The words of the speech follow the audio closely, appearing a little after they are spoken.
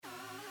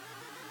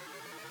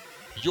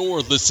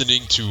You're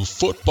listening to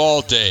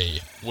Football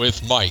Day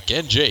with Mike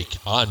and Jake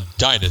on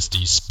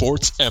Dynasty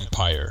Sports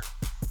Empire.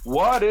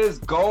 What is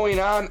going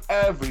on,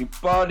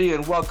 everybody,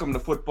 and welcome to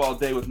Football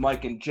Day with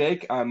Mike and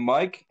Jake. I'm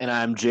Mike. And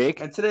I'm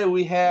Jake. And today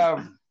we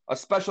have a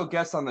special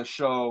guest on the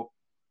show,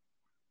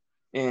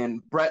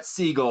 and Brett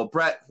Siegel.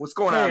 Brett, what's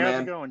going on, man?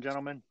 How's it going,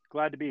 gentlemen?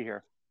 Glad to be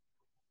here.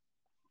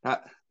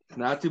 Not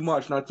too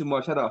much. I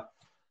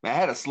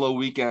had a slow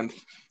weekend.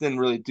 Didn't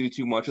really do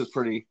too much. It was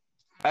pretty.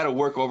 I had to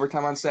work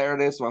overtime on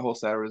Saturday, so my whole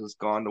Saturday was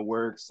gone to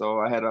work. So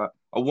I had a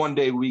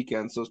one-day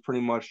weekend, so it's pretty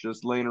much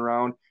just laying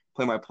around,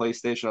 playing my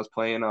PlayStation. I was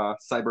playing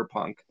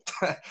Cyberpunk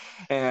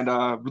and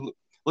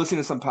listening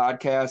to some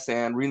podcasts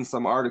and reading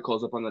some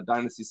articles up on the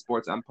Dynasty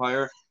Sports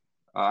Empire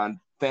on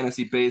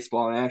fantasy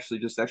baseball, and actually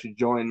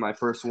joined my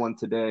first one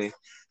today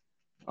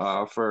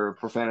for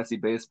fantasy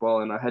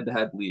baseball in a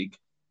head-to-head league.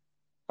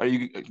 Are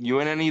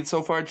you in any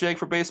so far, Jake,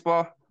 for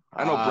baseball?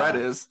 I know Brett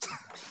is.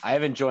 I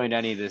haven't joined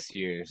any this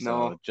year,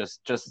 so No.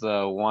 just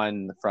the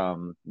one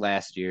from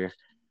last year.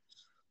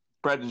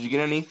 Brett, did you get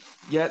any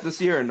yet this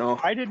year or no?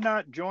 I did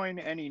not join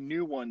any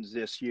new ones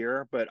this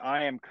year, but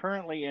I am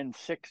currently in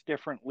 6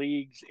 different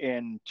leagues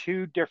in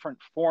 2 different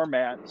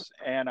formats,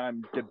 and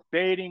I'm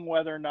debating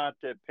whether or not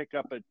to pick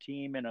up a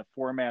team in a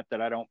format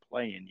that I don't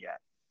play in yet.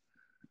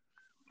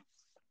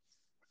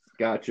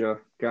 Gotcha.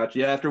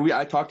 Yeah,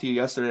 I talked to you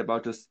yesterday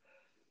about just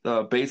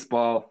the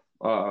baseball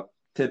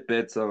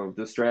tidbits of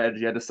the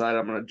strategy, I decided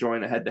I'm going to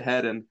join a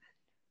head-to-head and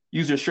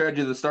use your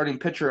strategy of the starting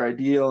pitcher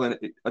ideal and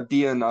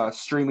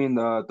streaming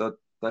the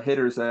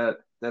hitters that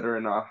are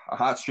in a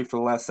hot streak for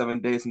the last 7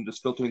 days and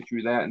just filtering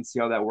through that and see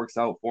how that works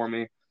out for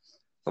me. So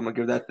I'm going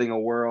to give that thing a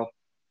whirl.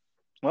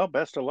 Well,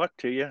 best of luck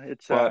to you.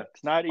 It's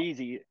not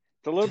easy.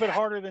 It's a little bit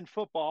harder than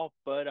football,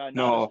 but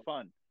not as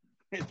fun.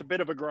 It's a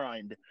bit of a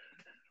grind.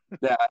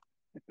 Yeah,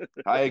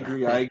 I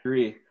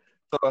agree.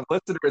 So,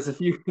 listeners, if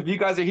you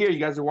guys are here, you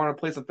guys want to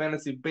play some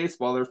fantasy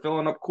baseball, they're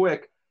filling up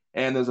quick,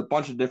 and there's a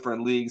bunch of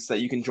different leagues that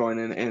you can join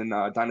in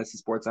Dynasty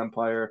Sports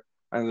Empire.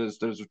 And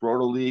there's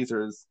roto leagues,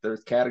 there's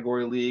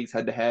category leagues,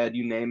 head to head,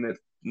 you name it.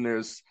 And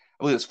I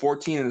believe there's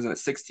 14, and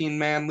there's 16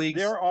 man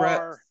leagues. There Brett?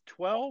 are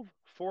 12,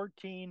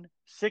 14,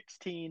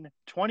 16,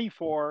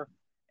 24,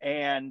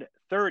 and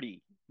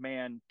 30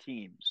 man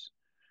teams.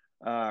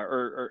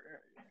 There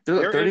is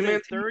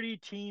a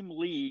 30-team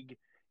league.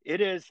 It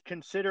is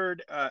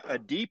considered a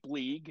deep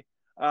league.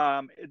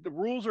 The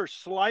rules are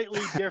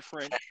slightly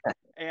different.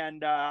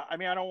 And, I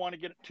don't want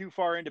to get too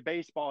far into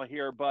baseball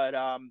here, but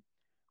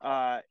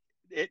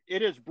it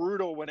is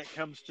brutal when it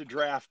comes to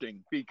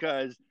drafting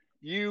because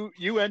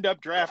you end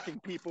up drafting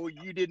people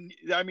you didn't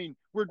 –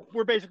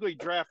 we're basically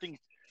drafting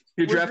 –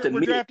 We're drafting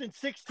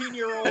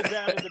 16-year-olds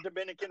out of the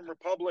Dominican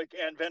Republic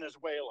and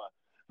Venezuela.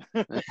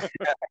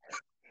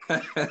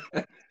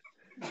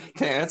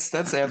 Yeah, that's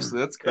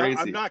crazy.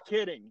 I'm not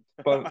kidding.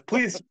 But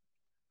please,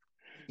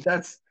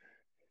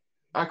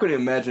 I couldn't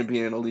imagine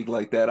being in a league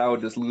like that. I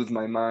would just lose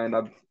my mind.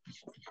 I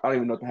don't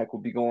even know what the heck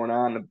would be going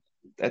on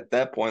at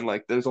that point.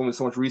 Like, there's only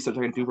so much research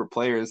I can do for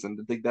players, and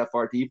to dig that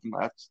far deep, I'm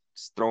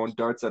just throwing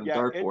darts at a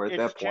dartboard at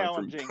that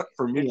point.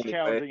 For me, it's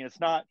challenging. It's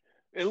not.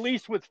 At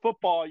least with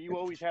football, you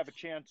always have a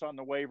chance on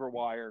the waiver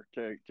wire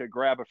to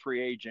grab a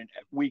free agent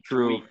week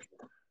to week.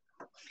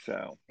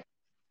 So.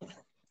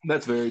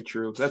 That's very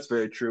true.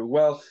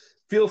 Well,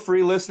 feel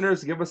free, listeners,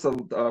 to give us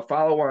a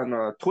follow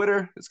on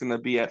Twitter. It's going to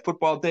be at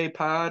Football Day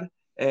Pod.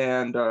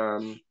 And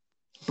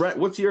Brett,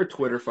 what's your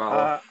Twitter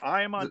follow?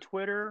 I am on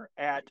Twitter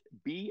at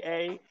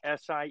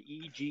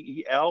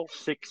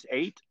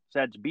BASIEGEL68.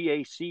 That's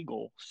BA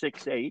Siegel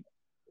 68.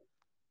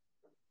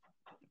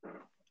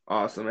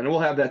 Awesome. And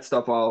we'll have that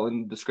stuff all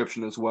in the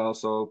description as well.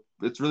 So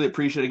it's really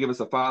appreciated. Give us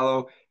a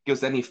follow. Give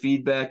us any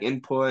feedback,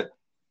 input.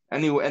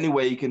 Any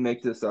way you can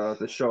make this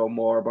the show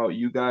more about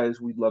you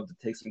guys, we'd love to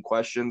take some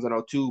questions. I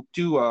know two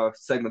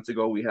segments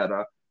ago we had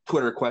a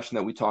Twitter question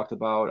that we talked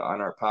about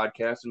on our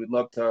podcast, and we'd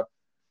love to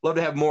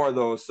have more of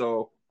those.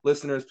 So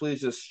listeners,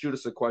 please just shoot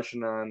us a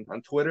question on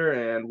Twitter,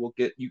 and we'll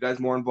get you guys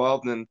more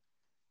involved. And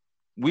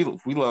we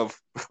love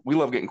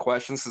getting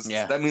questions.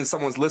 Yeah. That means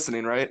someone's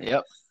listening, right?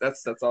 Yep.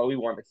 That's all we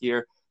want to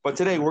hear. But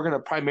today we're going to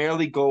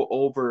primarily go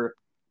over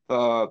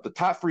the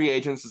top free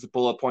agents. As a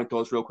bullet point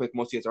those real quick.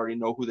 Most of you guys already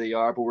know who they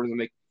are, but we're going to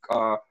make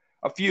a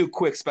few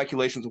quick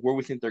speculations of where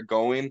we think they're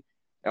going,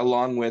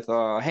 along with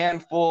a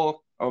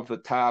handful of the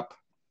top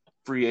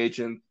free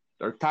agent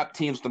or top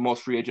teams with the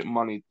most free agent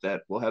money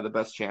that will have the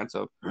best chance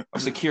of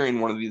securing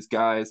one of these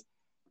guys.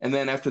 And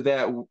then after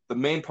that, the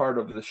main part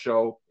of the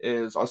show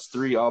is us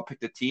three all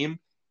pick the team.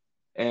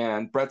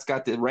 And Brett's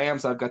got the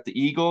Rams, I've got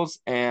the Eagles,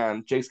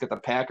 and Jake's got the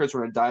Packers. We're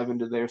going to dive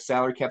into their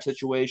salary cap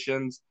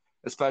situations,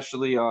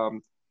 especially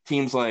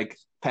teams like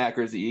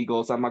Packers, the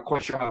Eagles. I'm not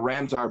quite sure how the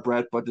Rams are,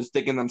 Brett, but just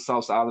digging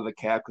themselves out of the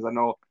cap because I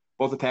know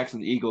both the Packers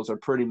and the Eagles are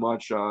pretty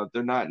much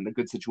they're not in a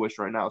good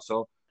situation right now.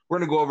 So we're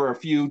going to go over a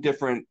few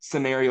different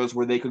scenarios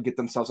where they could get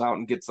themselves out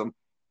and get some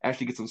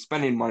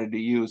spending money to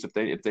use if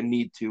they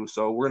need to.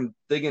 So we're going to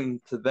dig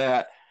into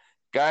that.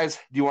 Guys,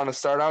 do you want to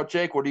start out,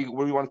 Jake? What do you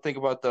want to think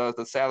about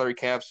the salary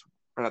caps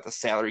or not the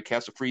salary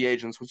caps, the free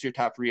agents. What's your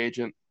top free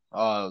agent?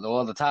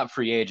 Well, the top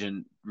free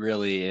agent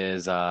really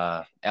is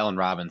Allen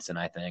Robinson,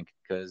 I think,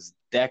 because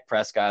Dak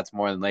Prescott's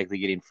more than likely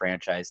getting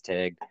franchise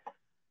tagged.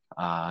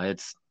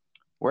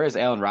 Where is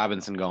Allen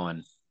Robinson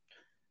going?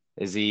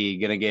 Is he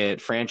gonna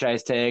get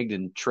franchise tagged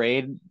and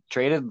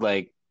traded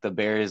like the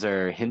Bears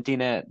are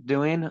hinting at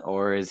doing,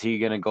 or is he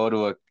gonna go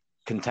to a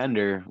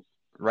contender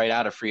right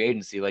out of free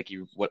agency like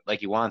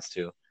he wants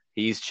to?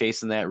 He's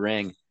chasing that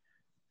ring,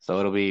 so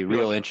it'll be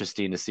real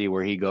interesting to see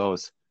where he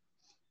goes.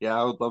 Yeah,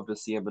 I would love to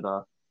see him in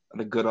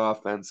a good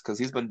offense because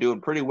he's been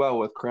doing pretty well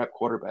with crap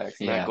quarterbacks.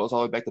 And that goes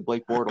all the way back to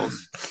Blake Bortles.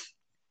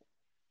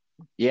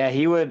 Yeah,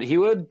 he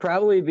would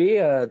probably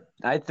be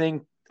I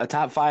think a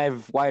top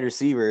 5 wide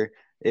receiver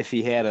if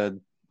he had a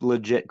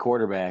legit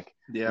quarterback.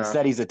 Yeah.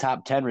 Instead, he's a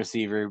top 10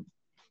 receiver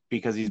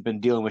because he's been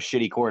dealing with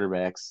shitty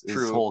quarterbacks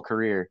his whole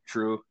career.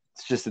 True.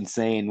 It's just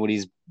insane what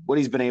he's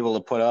been able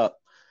to put up.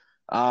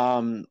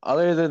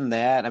 Other than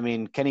that, I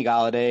mean, Kenny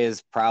Golladay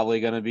is probably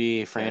going to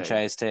be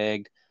franchise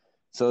tagged.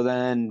 So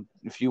then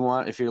if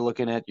you're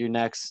looking at your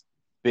next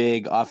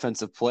big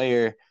offensive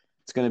player,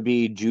 it's going to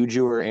be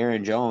Juju or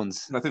Aaron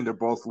Jones. I think they're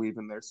both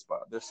leaving their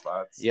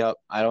spots. Yep.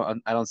 I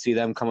don't see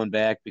them coming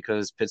back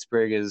because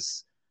Pittsburgh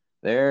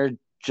they're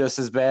just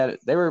as bad.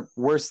 They were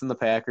worse than the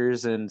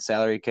Packers in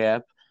salary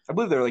cap. I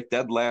believe they're like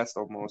dead last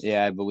almost.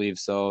 Yeah, I believe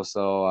so.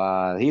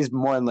 So he's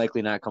more than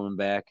likely not coming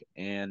back,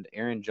 and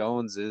Aaron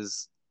Jones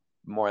is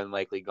more than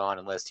likely gone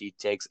unless he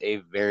takes a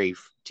very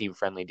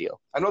team-friendly deal.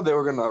 I know they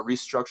were going to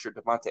restructure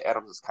Davante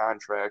Adams'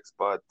 contracts,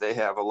 but they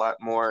have a lot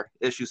more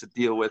issues to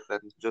deal with than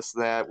just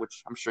that,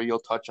 which I'm sure you'll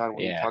touch on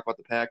when you talk about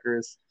the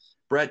Packers.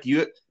 Brett, do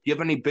you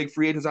have any big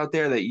free agents out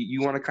there that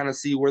you want to kind of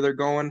see where they're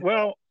going?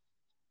 Well,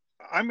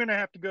 I'm going to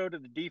have to go to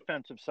the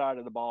defensive side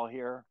of the ball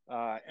here,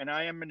 and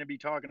I am going to be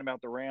talking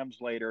about the Rams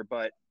later,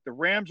 but the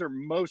Rams are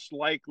most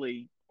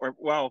likely,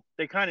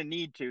 they kind of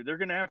need to. They're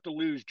going to have to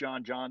lose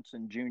John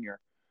Johnson Jr.,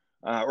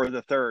 or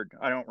the third.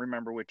 I don't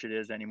remember which it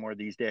is anymore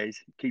these days.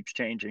 It keeps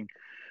changing.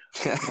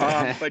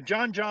 But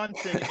John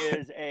Johnson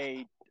is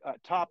a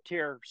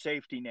top-tier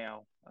safety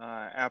now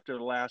after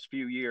the last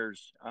few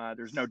years.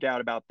 There's no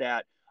doubt about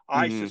that.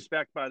 I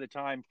suspect by the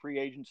time free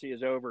agency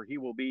is over, he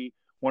will be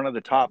one of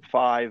the top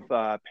 5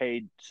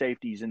 paid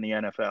safeties in the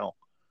NFL.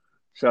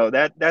 So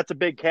that's a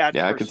big catch.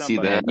 Yeah, I could see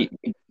that.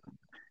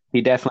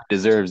 He definitely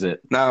deserves it.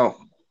 Now,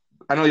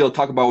 I know you'll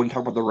talk about when you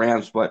talk about the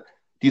Rams, but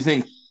do you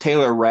think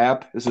Taylor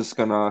Rapp is just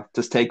gonna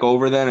just take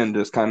over then and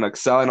just kind of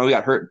excel? I know he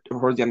got hurt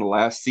towards the end of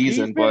last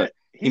season, but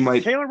he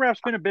might. Taylor Rapp's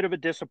been a bit of a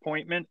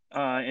disappointment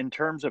in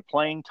terms of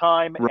playing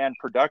time and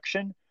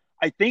production.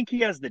 I think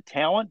he has the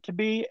talent to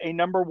be a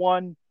number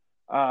 1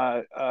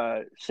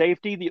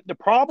 safety. The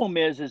problem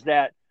is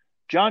that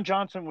John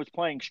Johnson was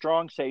playing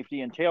strong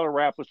safety and Taylor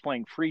Rapp was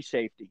playing free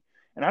safety,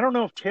 and I don't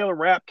know if Taylor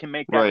Rapp can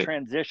make that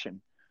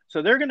transition.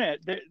 So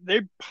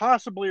they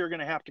possibly are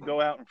gonna have to go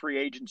out in free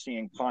agency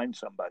and find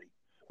somebody.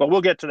 But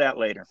we'll get to that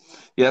later.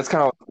 Yeah, that's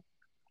kind of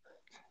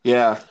 –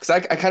 yeah, because I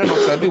kind of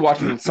know – I'd be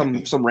watching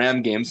some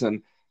Ram games,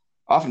 and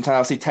oftentimes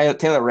I'll see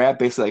Taylor Rapp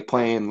basically like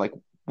playing like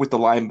with the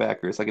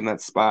linebackers, like in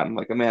that spot. And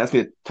like, man, that's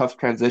going to be a tough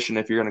transition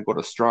if you're going to go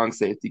to strong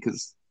safety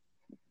because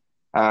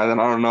then I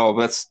don't know.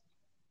 But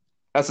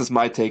that's just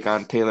my take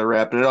on Taylor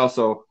Rapp. And I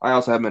also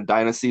have him in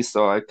Dynasty,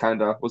 so I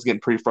kind of was getting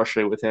pretty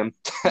frustrated with him.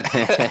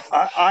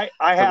 I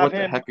have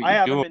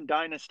him in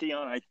Dynasty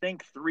on, I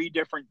think, 3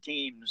 different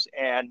teams,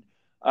 and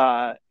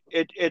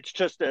it's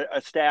just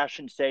a stash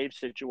and save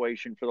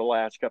situation for the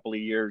last couple of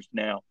years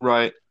now.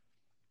 Right.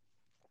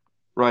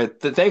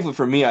 Thankfully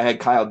for me, I had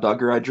Kyle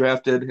Duggar I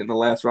drafted in the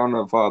last round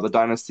of the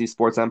Dynasty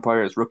Sports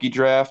Empire's rookie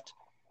draft,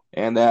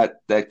 and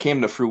that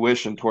came to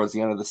fruition towards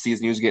the end of the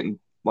season. He was getting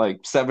like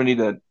 70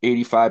 to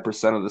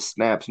 85% of the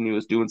snaps, and he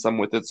was doing something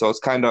with it. So it's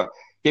kind of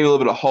gave a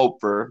little bit of hope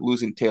for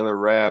losing Taylor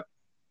Rapp.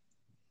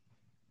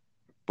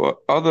 But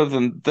other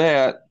than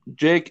that,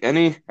 Jake,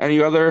 any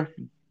other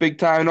big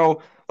time? I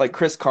know, like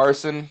Chris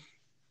Carson.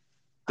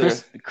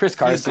 Chris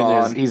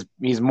Carson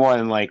he's more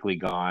than likely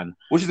gone.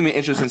 Which is gonna be an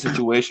interesting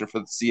situation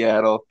for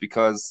Seattle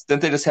because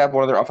didn't they just have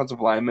one of their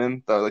offensive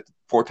linemen, the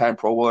 4-time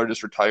Pro Bowler,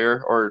 just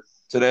retire or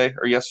today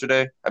or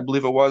yesterday? I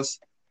believe it was.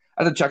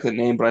 I had to check the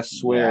name, but I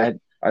swear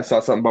I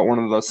saw something about one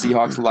of the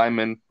Seahawks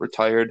linemen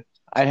retired.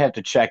 I'd have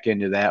to check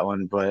into that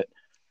one, but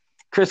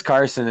Chris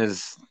Carson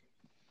is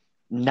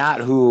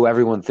not who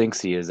everyone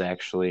thinks he is.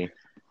 Actually,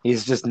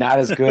 he's just not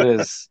as good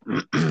as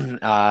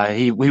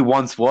he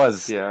once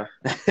was. Yeah.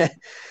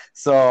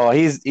 So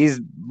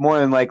he's more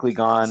than likely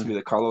gone. It's gonna be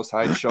the Carlos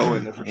Hyde show,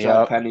 and if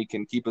Rashad Penny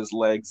can keep his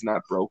legs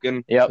not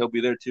broken, he'll be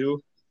there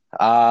too.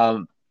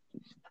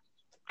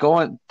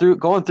 Going through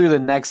the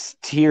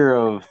next tier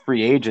of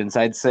free agents,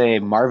 I'd say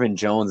Marvin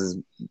Jones is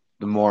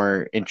the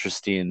more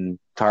interesting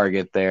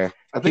target there.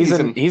 I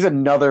think he's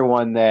another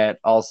one that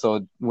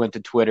also went to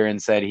Twitter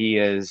and said he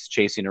is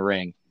chasing a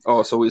ring.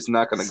 Oh, so he's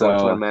not going to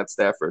go to Matt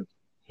Stafford.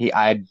 He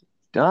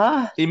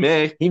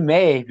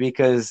may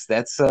because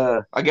that's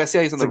I guess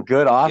he's a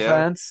good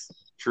offense. Yeah,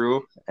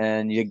 true,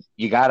 and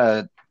you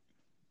got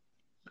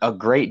a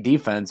great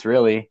defense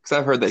really. Because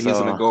I've heard that he's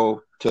going to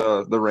go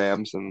to the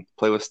Rams and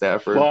play with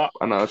Stafford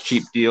on a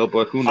cheap deal,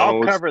 but who knows?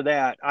 I'll cover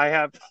that.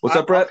 What's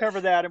up, Brett? I'll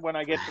cover that when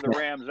I get to the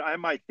Rams. I have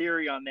my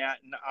theory on that,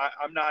 and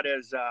I'm not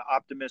as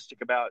optimistic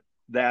about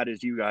that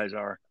as you guys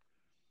are.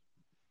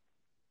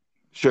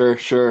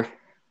 Sure.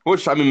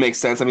 Which, I mean, makes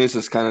sense. I mean, it's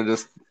just kind of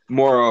just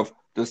more of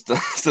just the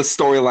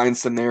storyline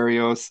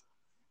scenarios.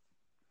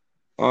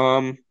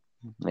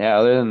 Yeah,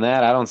 other than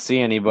that, I don't see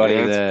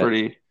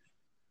anybody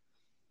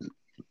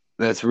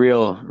that's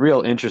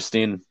real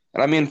interesting.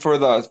 And I mean, for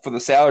the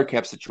salary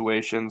cap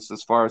situations,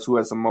 as far as who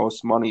has the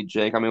most money,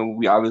 Jake, I mean,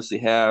 we obviously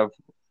have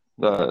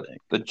the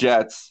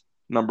Jets,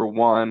 number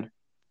one.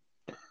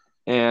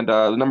 And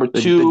number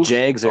two, the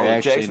Jags are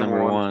actually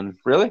number one.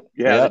 Really?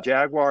 Yeah, yep. The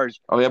Jaguars.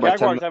 Oh yeah,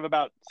 Jaguars have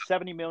about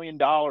 $70 million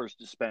to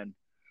spend.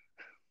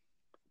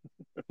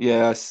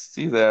 Yeah, I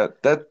see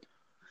that.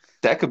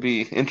 That could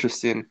be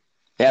interesting.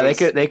 Yeah,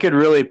 they could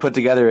really put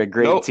together a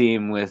great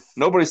team with.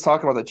 Nobody's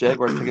talking about the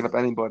Jaguars picking up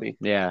anybody.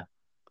 Yeah,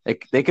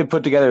 they could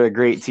put together a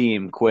great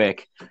team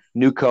quick.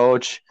 New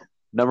coach,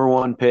 number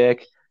one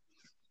pick,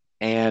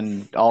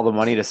 and all the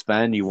money to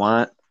spend you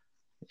want.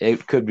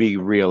 It could be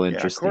real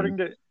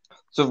interesting.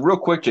 So real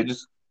quick, Jay,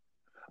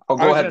 go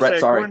ahead, Brett.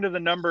 Sorry. According to the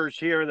numbers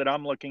here that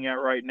I'm looking at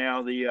right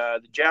now, the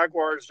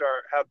Jaguars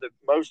have the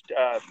most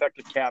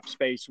effective cap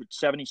space with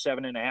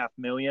 $77.5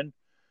 million.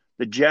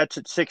 The Jets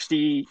at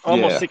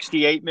almost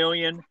 $68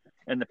 million,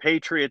 and the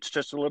Patriots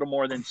just a little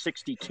more than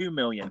 $62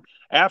 million.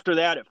 After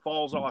that, it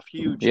falls off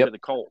huge to the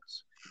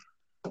Colts.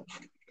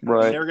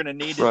 Right. And they're going to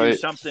need to do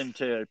something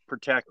to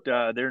protect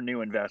their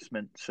new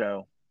investment,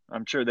 so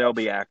I'm sure they'll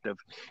be active.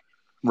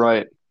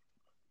 Right.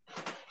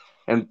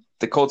 And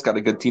the Colts got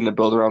a good team to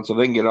build around, so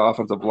they can get an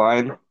offensive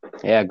line.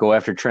 Yeah, go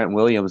after Trent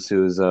Williams,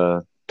 who's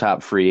a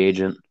top free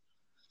agent.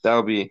 That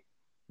would be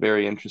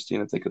very interesting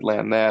if they could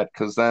land that,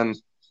 because then,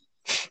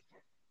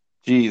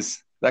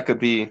 geez, that could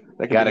be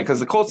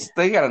because the Colts,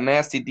 they got a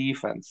nasty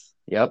defense.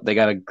 Yep, they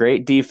got a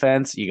great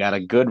defense. You got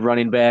a good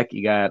running back.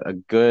 You got a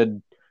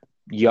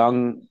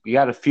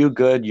few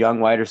good young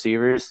wide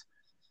receivers.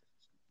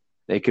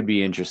 They could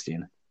be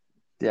interesting.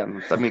 Yeah,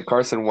 I mean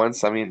Carson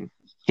Wentz. I mean.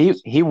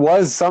 He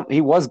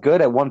was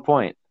good at one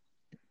point.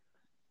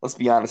 Let's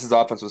be honest, his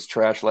offense was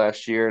trash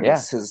last year, and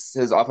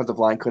his offensive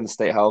line couldn't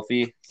stay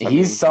healthy.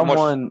 He's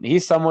someone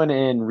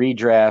in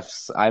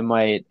redrafts I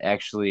might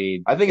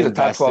actually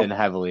invest in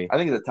heavily. I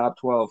think he's a top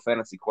 12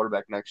 fantasy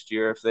quarterback next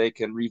year if they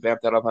can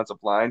revamp that offensive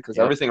line, because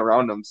everything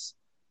around him's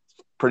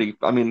pretty.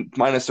 I mean,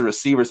 minus the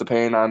receivers,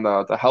 depending on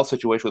the health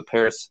situation with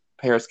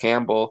Paris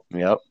Campbell.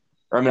 Yep.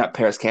 Or I mean, not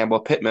Paris Campbell,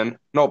 Pittman.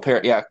 No,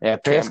 Paris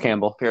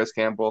Campbell. Paris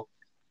Campbell.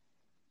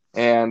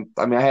 And,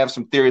 I mean, I have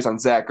some theories on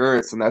Zach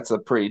Ertz, and that's a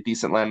pretty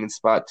decent landing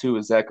spot, too,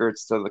 is Zach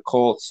Ertz to the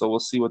Colts. So we'll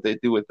see what they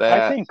do with that.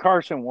 I think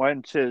Carson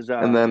Wentz is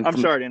I'm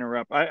sorry to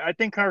interrupt. I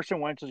think Carson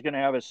Wentz is going to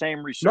have the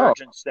same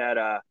resurgence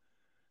that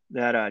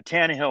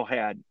Tannehill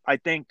had. I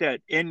think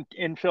that in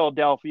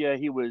Philadelphia,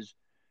 he was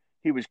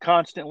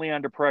constantly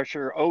under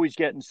pressure, always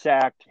getting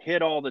sacked,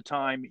 hit all the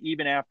time,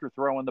 even after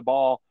throwing the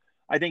ball.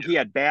 I think he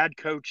had bad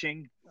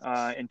coaching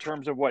in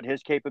terms of what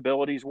his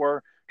capabilities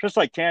were. Just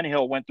like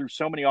Tannehill went through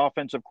so many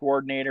offensive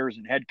coordinators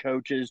and head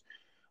coaches,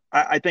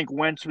 I think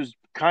Wentz was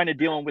kind of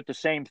dealing with the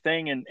same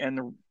thing.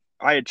 And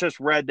I had just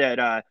read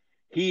that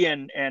he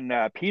and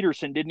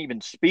Peterson didn't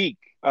even speak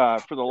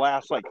for the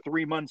last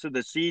 3 months of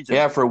the season.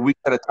 Yeah, for a week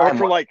at a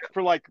time, or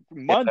for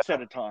months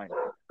at a time.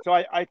 So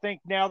I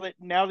think now that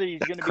he's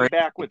going to be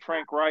back with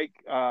Frank Reich,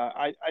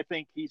 I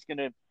think he's going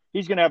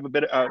to have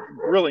a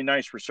really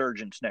nice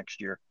resurgence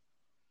next year.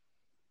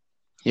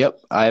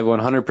 Yep, I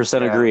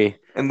 100% agree.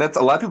 And that's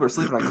a lot of people are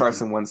sleeping on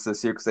Carson Wentz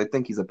this year because they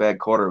think he's a bad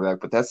quarterback,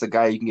 but that's the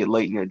guy you can get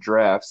late in your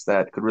drafts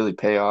that could really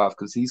pay off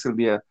because he's going to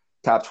be a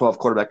top 12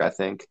 quarterback, I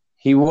think.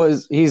 He's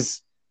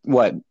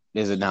what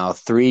is it now?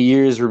 3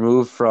 years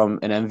removed from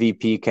an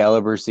MVP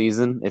caliber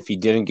season. If he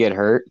didn't get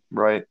hurt,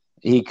 right,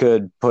 he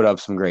could put up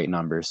some great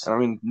numbers. I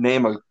mean,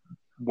 name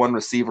one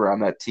receiver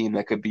on that team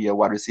that could be a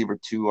wide receiver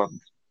 2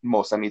 on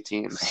most any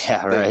teams.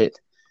 Yeah, right.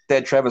 They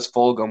had Travis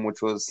Fulgham,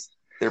 which was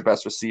their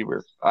best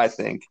receiver, I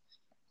think.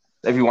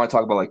 If you want to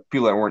talk about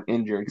people that weren't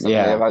injured, because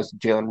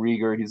Jalen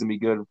Reagor, he's gonna be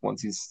good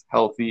once he's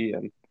healthy,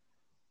 and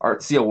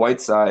Arceo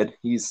Whiteside,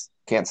 he's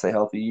can't stay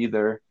healthy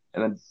either.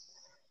 And then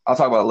I'll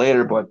talk about it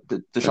later, but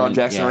Deshaun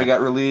Jackson already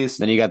got released.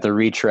 Then you got the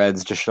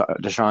retreads,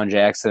 Deshaun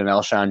Jackson and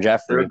Alshon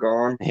Jeffrey. They're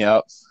gone.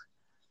 Yep,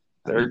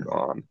 they're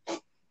gone.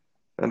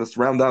 And let's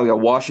round down. We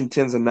got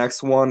Washington's the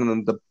next one, and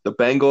then the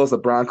Bengals, the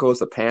Broncos,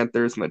 the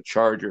Panthers, and the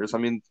Chargers. I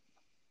mean,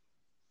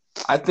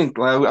 I think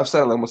I've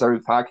said it almost every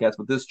podcast,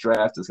 but this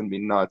draft is going to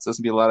be nuts. There's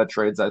going to be a lot of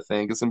trades, I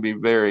think. It's going to be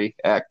very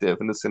active,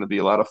 and it's going to be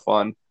a lot of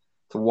fun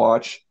to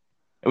watch.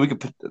 And we're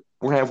going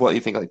to have, what you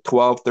think,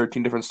 12,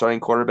 13 different starting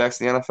quarterbacks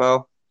in the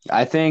NFL?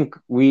 I think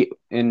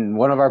in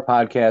one of our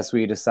podcasts,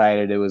 we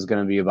decided it was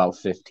going to be about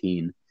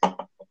 15.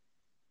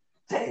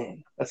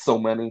 Dang, that's so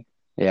many.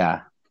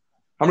 Yeah.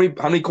 How many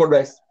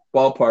quarterbacks,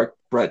 ballpark,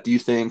 Brett, do you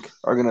think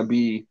are going to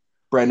be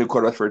brand new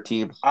quarterback for a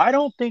team? I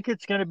don't think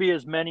it's going to be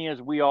as many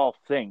as we all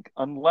think,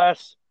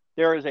 unless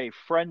there is a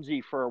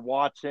frenzy for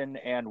Watson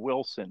and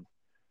Wilson.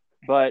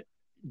 But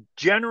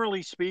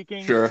generally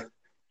speaking, Sure.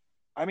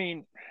 I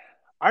mean,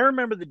 I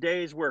remember the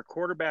days where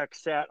quarterbacks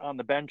sat on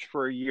the bench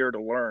for a year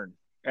to learn.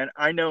 And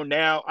I know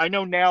now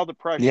the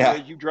pressure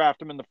is you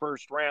draft him in the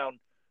first round,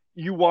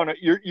 you're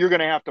going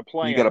to have to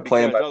play him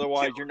because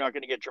otherwise you're not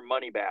going to get your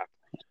money back.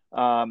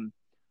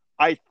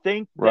 I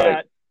think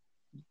that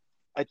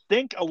I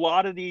think a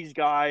lot of these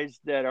guys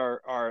that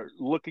are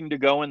looking to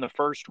go in the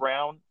first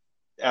round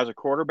as a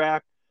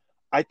quarterback,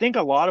 I think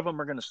a lot of them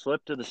are going to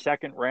slip to the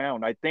second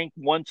round. I think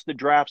once the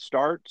draft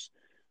starts,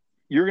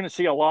 you're going to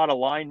see a lot of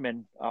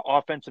linemen,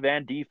 offensive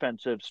and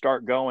defensive,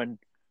 start going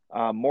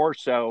more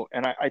so.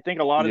 And I think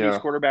a lot of these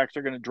quarterbacks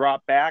are going to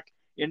drop back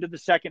into the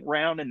second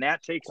round, and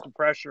that takes the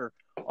pressure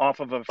off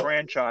of a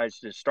franchise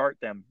to start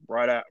them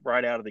right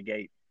out of the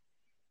gate.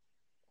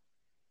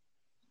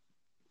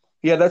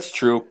 Yeah, that's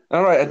true.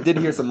 I did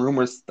hear some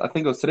rumors. I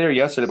think it was today or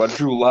yesterday about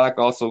Drew Lock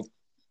also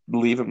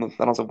leaving. And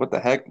I was like, what the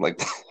heck?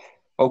 Like,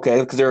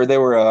 okay, because they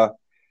were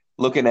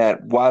looking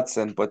at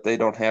Watson, but they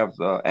don't have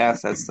the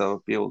assets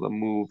to be able to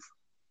move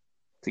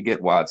to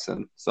get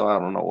Watson. So I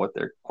don't know what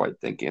they're quite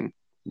thinking.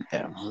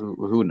 Yeah,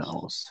 who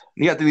knows?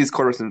 You got these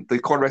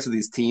quarterbacks of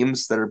these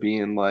teams that are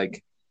being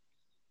like,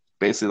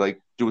 basically like,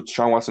 do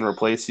Sean Watson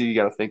replace you? You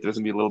got to think there's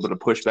gonna be a little bit of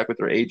pushback with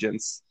their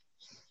agents,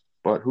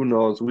 but who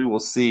knows? We will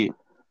see.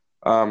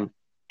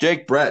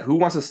 Jake, Brett, who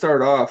wants to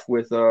start off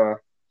with? How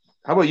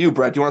about you,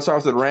 Brett? Do you want to start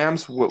off with the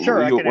Rams?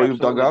 Sure, I can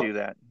absolutely do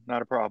that.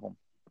 Not a problem.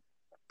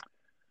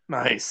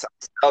 Nice.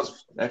 I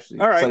was actually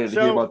all right. Excited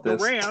to hear about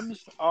this. The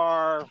Rams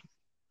are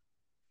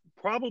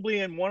probably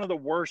in one of the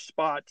worst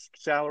spots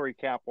salary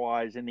cap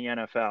wise in the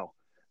NFL.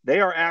 They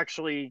are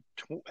actually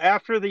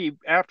after the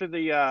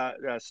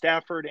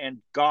Stafford and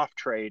Goff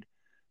trade,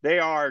 they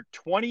are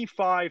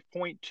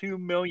 $25.2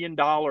 million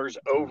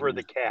over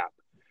the cap.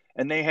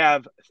 And they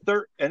have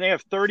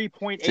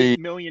 $30.8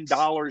 million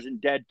in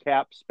dead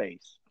cap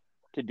space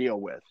to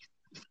deal with.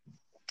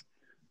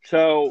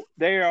 So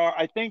they are,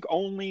 I think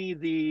only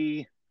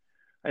the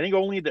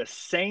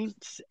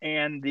Saints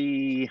and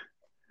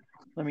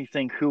let me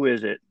think, who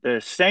is it?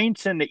 The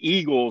Saints and the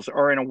Eagles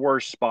are in a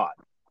worse spot.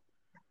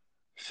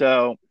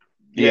 So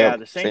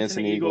the Saints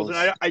and the Eagles.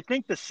 And I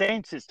think the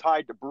Saints is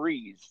tied to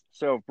Breeze.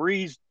 So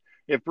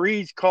if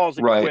Breeze calls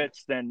it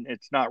quits, then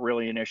it's not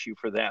really an issue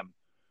for them.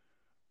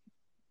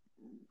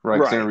 Right,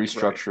 they're going to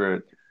restructure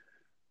it.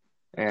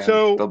 And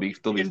so they'll be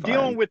fine.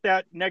 Dealing with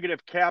that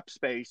negative cap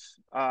space,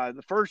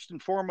 the first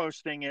and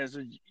foremost thing is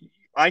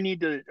we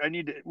need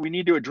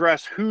to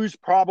address who's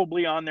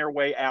probably on their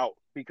way out,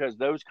 because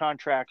those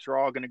contracts are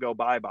all going to go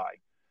bye-bye.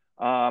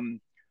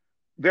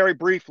 Very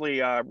briefly,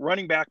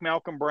 running back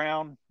Malcolm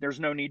Brown, there's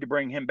no need to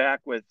bring him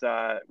back with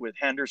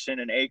Henderson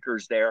and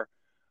Akers there.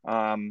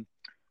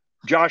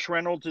 Josh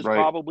Reynolds is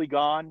probably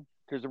gone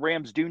because the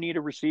Rams do need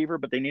a receiver,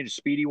 but they need a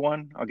speedy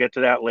one. I'll get to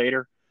that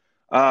later.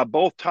 Two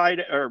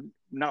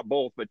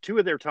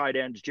of their tight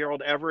ends,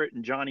 Gerald Everett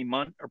and Johnny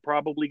Munt, are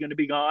probably going to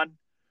be gone.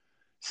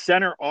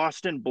 Center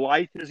Austin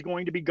Blythe is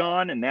going to be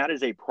gone, and that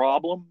is a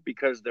problem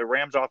because the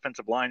Rams'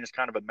 offensive line is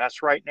kind of a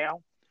mess right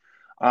now.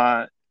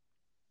 They're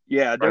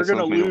going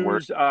to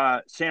lose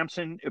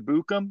Samson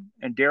Ibukam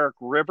and Derek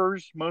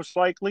Rivers, most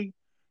likely.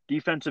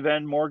 Defensive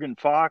end Morgan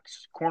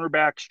Fox,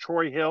 cornerbacks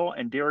Troy Hill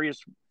and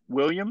Darius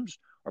Williams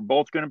are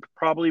both going to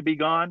probably be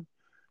gone.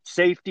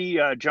 Safety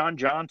John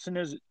Johnson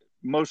is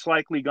most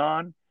likely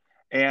gone.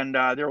 And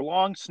their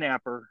long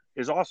snapper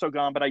is also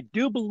gone, but I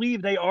do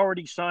believe they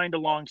already signed a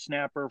long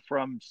snapper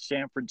from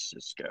San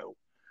Francisco.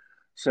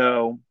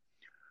 So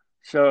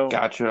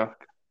gotcha.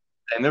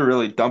 And they're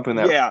really dumping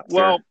that. Yeah.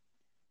 Well,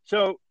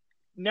 so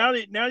now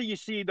that you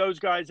see those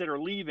guys that are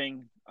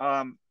leaving,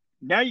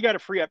 now you got to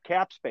free up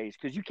cap space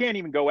because you can't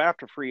even go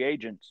after free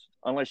agents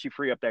unless you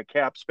free up that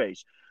cap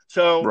space.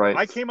 So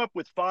I came up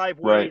with 5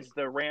 ways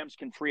the Rams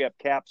can free up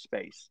cap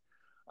space.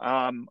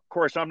 Of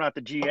course, I'm not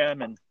the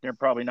GM, and they're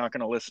probably not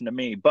going to listen to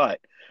me. But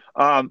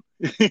not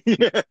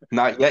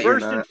yet.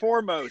 First and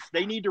foremost,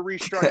 they need to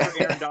restructure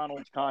Aaron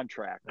Donald's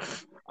contract.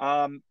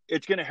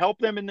 It's going to help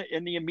them in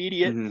the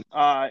immediate in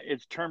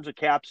terms of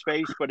cap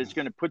space, but it's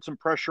going to put some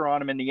pressure on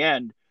them in the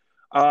end.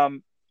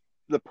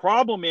 The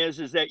problem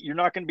is that you're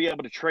not going to be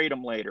able to trade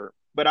them later.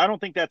 But I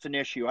don't think that's an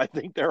issue. I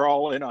think they're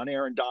all in on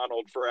Aaron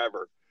Donald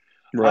forever.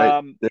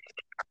 Right.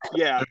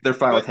 They're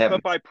fine with him.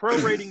 But by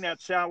prorating that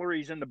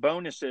salaries and the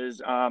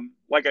bonuses,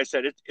 like I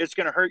said, it's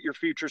going to hurt your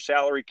future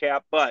salary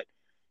cap, but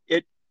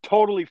it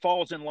totally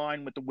falls in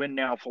line with the win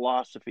now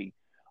philosophy.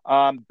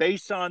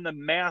 Based on the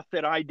math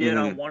that I did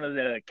on one of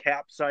the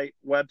cap site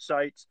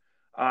websites,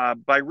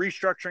 by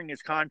restructuring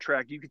his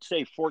contract, you could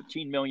save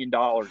 $14 million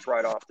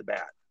right off the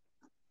bat.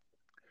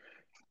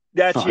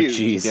 That's huge.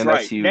 Geez, right.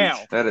 That's huge. Now,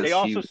 they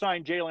also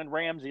signed Jalen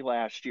Ramsey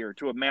last year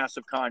to a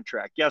massive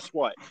contract. Guess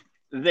what?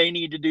 They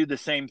need to do the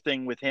same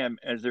thing with him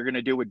as they're going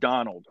to do with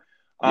Donald.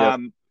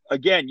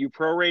 Again, you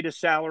prorate his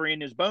salary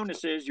and his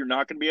bonuses. You're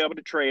not going to be able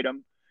to trade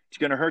him. It's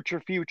going to hurt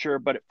your future,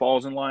 but it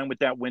falls in line with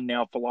that win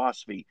now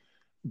philosophy.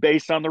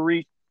 Based on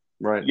the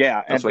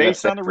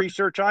based on the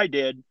research I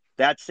did,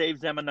 that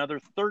saves them another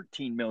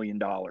 $13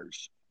 million.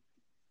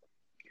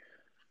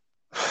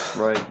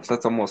 Right. So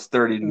that's almost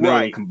 30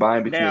 million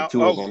combined between the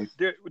two of them.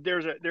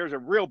 There's a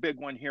real big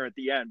one here at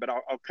the end, but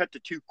I'll cut to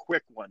two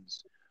quick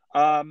ones.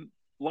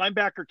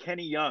 Linebacker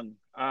Kenny Young.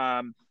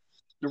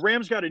 The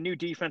Rams got a new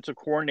defensive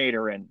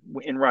coordinator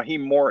in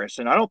Raheem Morris,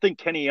 and I don't think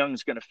Kenny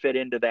Young's going to fit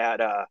into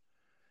that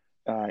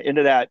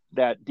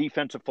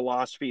defensive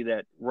philosophy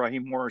that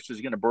Raheem Morris is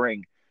going to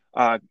bring.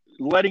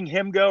 Letting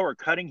him go or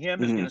cutting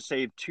him is going to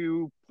save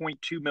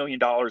 $2.2 million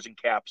in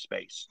cap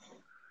space.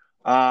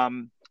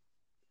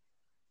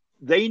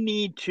 They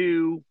need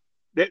to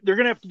 – they're going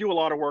to have to do a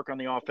lot of work on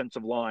the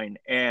offensive line.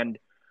 And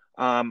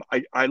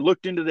I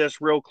looked into this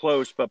real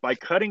close, but by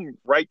cutting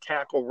right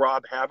tackle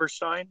Rob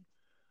Haverstein,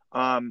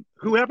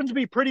 who happens to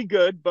be pretty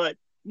good, but,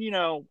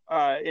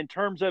 in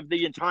terms of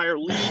the entire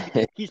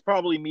league, he's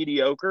probably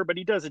mediocre, but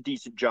he does a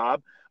decent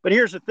job. But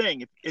here's the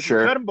thing. If you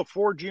cut him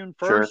before June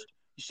 1st,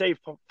 you save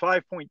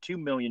 $5.2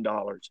 million.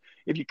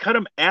 If you cut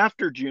him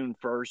after June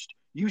 1st,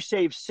 you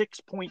save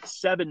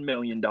 $6.7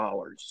 million.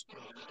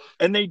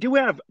 And they do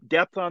have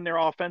depth on their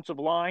offensive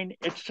line.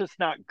 It's just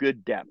not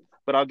good depth.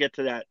 But I'll get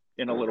to that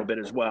in a little bit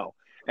as well.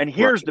 And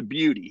here's the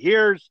beauty.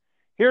 Here's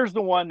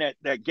the one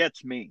that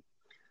gets me.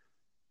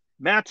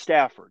 Matt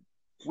Stafford.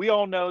 We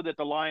all know that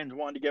the Lions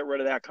wanted to get rid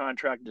of that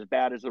contract as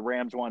bad as the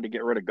Rams wanted to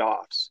get rid of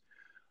Goff's.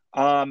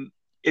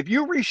 If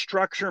you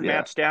restructure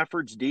Matt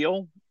Stafford's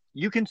deal,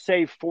 you can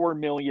save $4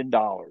 million.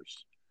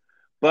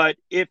 But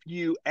if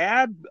you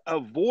add a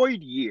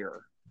void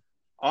year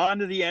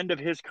onto the end of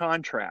his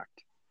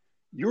contract,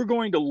 you're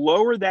going to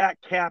lower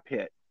that cap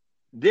hit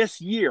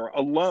this year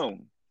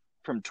alone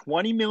from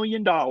 $20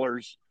 million to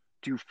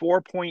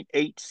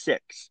 4.86.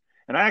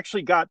 And I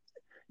actually got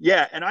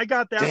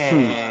that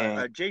from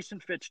a Jason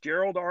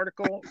Fitzgerald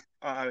article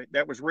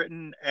that was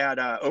written at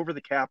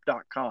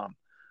overthecap.com.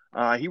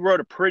 He wrote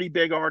a pretty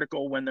big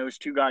article when those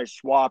two guys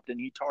swapped, and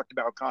he talked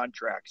about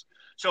contracts.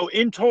 So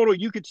in total,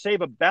 you could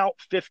save about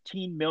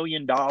 $15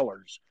 million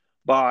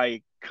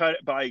by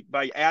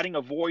adding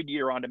a void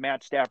year onto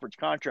Matt Stafford's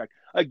contract.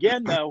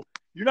 Again, though,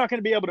 you're not going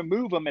to be able to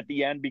move him at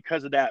the end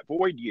because of that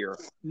void year.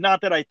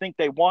 Not that I think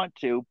they want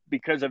to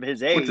because of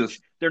his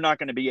age. They're not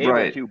going to be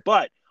able to.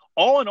 But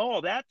all in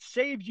all, that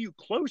saves you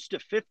close to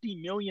 $50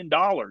 million.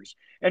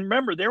 And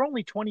remember, they're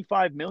only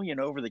 $25 million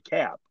over the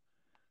cap.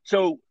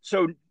 So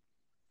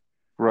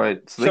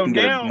right. So they can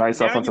get a nice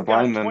offensive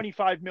lineman.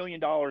 $25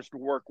 million to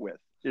work with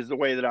is the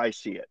way that I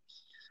see it.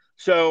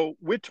 So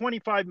with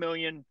 $25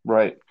 million,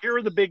 here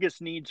are the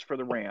biggest needs for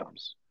the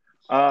Rams.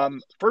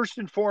 First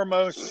and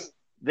foremost,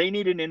 they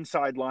need an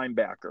inside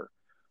linebacker.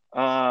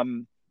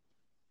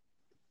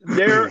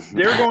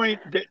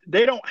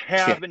 They don't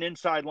have an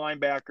inside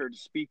linebacker to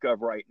speak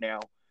of right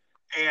now.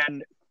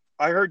 And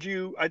I heard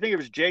I think it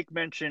was Jake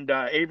mentioned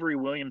Avery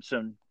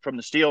Williamson from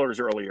the Steelers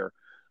earlier.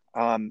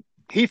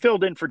 He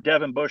filled in for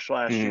Devin Bush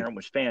last year and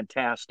was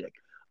fantastic.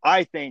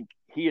 I think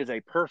he is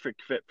a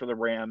perfect fit for the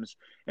Rams.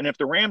 And if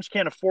the Rams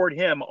can't afford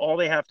him, all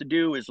they have to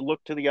do is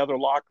look to the other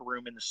locker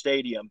room in the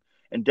stadium,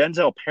 and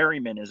Denzel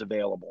Perryman is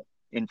available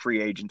in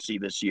free agency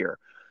this year.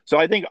 So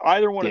I think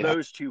either one of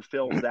those two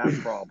fills that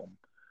problem.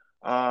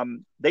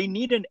 They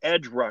need an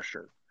edge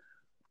rusher.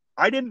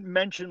 I didn't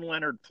mention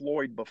Leonard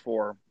Floyd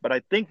before, but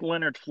I think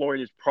Leonard Floyd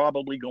is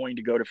probably going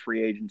to go to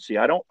free agency.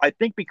 I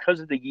think because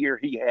of the year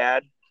he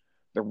had,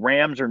 the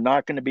Rams are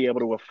not going to be able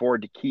to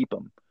afford to keep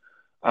him.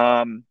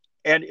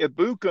 And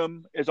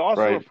Ibukum is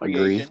also a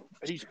free agent.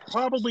 He's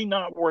probably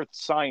not worth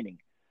signing.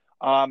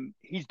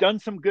 He's done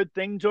some good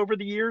things over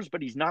the years,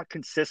 but he's not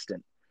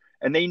consistent.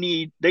 And they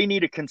need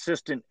a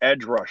consistent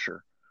edge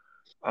rusher.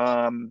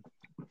 I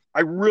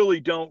really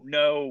don't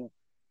know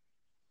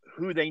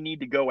who they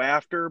need to go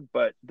after,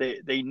 but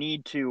they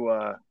need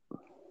to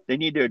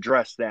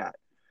address that.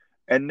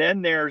 And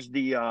then there's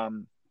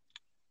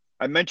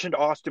I mentioned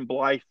Austin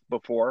Blythe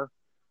before.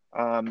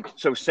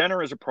 So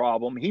center is a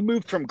problem. He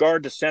moved from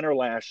guard to center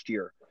last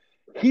year.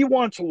 He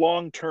wants a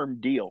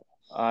long-term deal.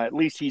 At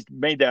least he's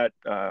made that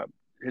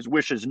his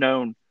wishes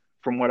known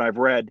from what I've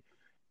read.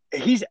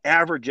 He's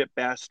average at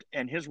best,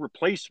 and his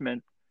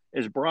replacement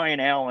is Brian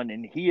Allen,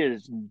 and he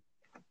is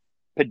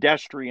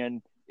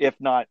pedestrian, if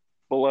not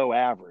below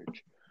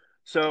average.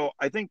 So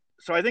I think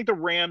the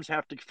Rams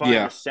have to find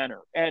a center.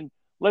 And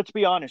let's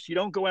be honest, you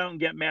don't go out and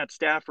get Matt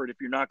Stafford if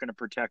you're not going to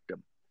protect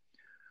him.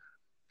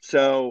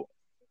 So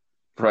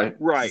right.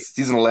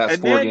 He's in the last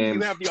and 4 then games.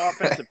 You have the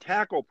offensive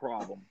tackle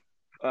problem,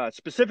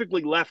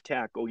 specifically left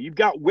tackle. You've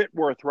got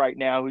Whitworth right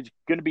now, who's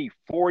going to be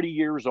 40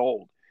 years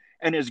old.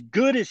 And as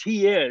good as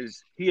he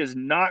is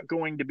not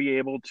going to be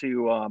able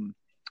to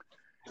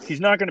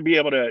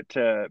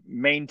to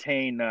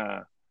maintain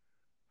I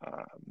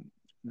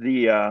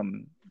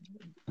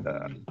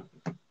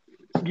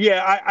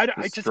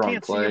just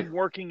can't see him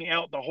working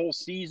out the whole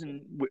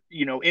season,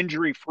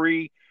 injury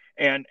free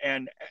and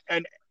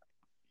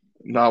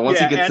no, once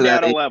you get to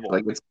that age, level,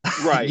 like it's,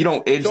 right? You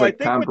don't age so like I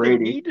think Tom what Brady.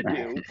 They need to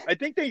do,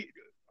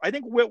 I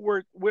think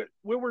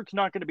Whitworth's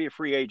not going to be a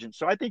free agent.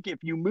 So I think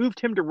if you moved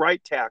him to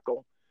right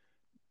tackle,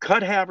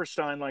 cut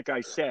Haverstein, like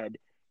I said,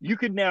 you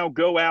could now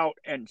go out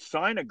and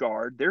sign a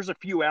guard. There's a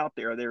few out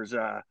there. There's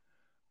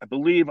I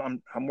believe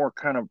I'm more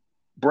kind of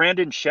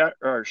Brandon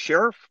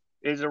Sheriff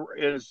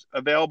is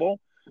available.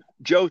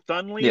 Joe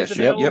Thunley is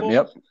available.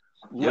 Yep.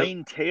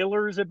 Lane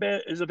Taylor is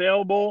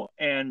available,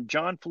 and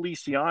John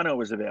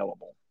Feliciano is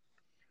available.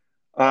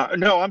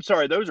 No, I'm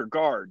sorry, those are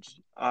guards.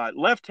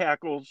 Left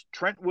tackles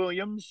Trent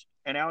Williams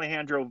and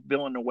Alejandro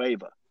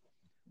Villanueva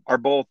are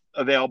both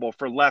available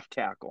for left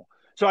tackle.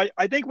 So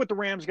I think what the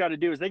Rams got to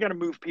do is they got to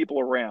move people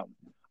around.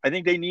 I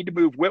think they need to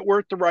move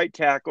Whitworth to right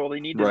tackle. They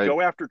need to go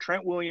after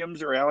Trent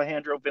Williams or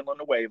Alejandro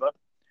Villanueva,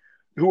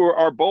 who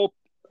are both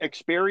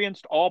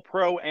experienced,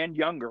 all-pro, and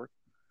younger.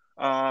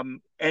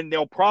 And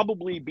they'll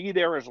probably be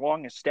there as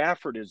long as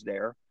Stafford is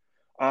there.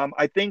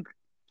 I think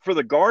for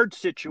the guard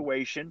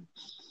situation,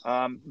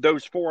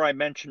 those four I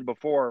mentioned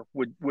before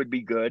would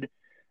be good.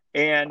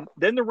 And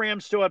then the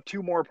Rams still have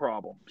two more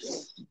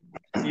problems.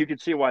 You can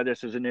see why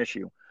this is an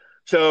issue.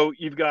 So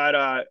you've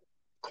got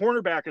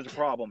cornerback is a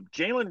problem.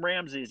 Jalen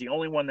Ramsey is the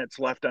only one that's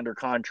left under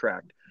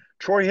contract.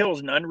 Troy Hill is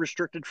an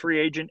unrestricted free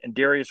agent, and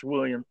Darius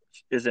Williams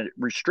is a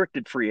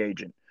restricted free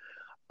agent.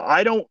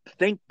 I don't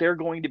think they're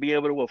going to be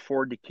able to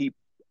afford to keep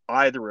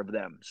either of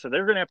them. So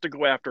they're going to have to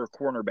go after a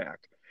cornerback.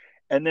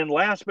 And then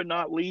last but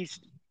not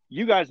least,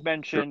 you guys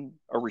mentioned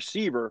a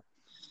receiver.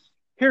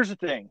 Here's the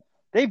thing.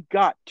 They've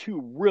got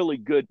two really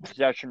good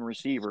possession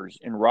receivers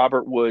in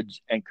Robert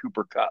Woods and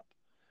Cooper Kupp.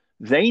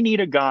 They need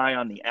a guy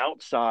on the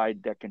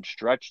outside that can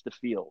stretch the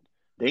field.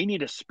 They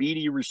need a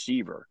speedy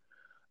receiver.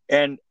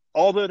 And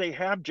although they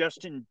have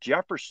Justin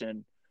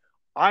Jefferson,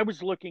 I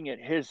was looking at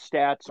his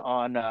stats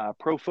on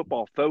Pro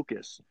Football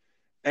Focus.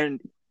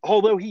 And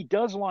although he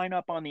does line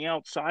up on the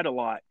outside a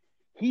lot,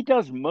 he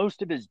does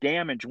most of his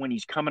damage when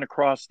he's coming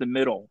across the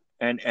middle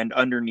and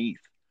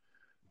underneath.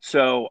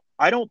 So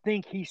I don't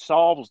think he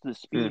solves the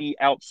speedy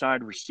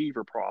outside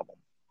receiver problem.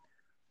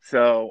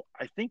 So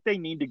I think they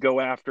need to go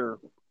after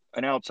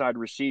an outside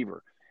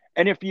receiver.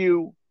 And if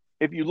you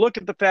look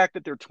at the fact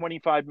that they're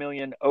 $25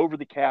 million over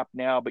the cap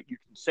now, but you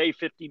can save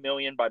 $50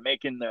 million by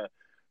making the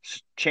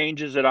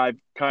changes that I've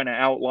kind of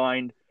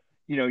outlined,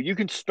 you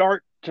can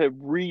start to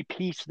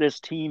repiece this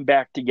team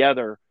back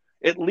together,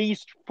 at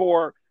least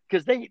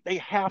because they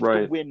have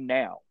to win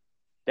now.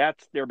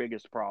 That's their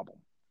biggest problem.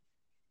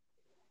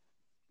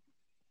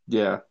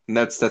 Yeah, and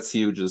that's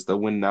huge. Is the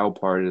win now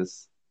part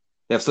is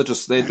they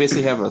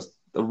basically have a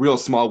real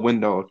small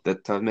window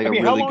to make a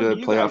really good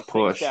playoff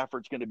push.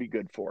 Stafford's going to be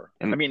good for.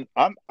 And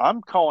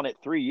I'm calling it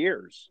 3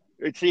 years.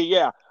 2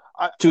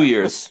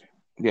 years.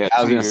 Yeah,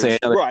 I was going to say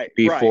right.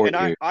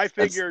 And I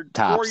figured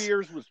 4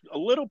 years was a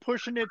little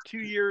pushing it. 2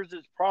 years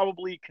is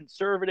probably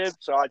conservative,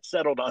 so I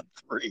settled on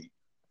 3.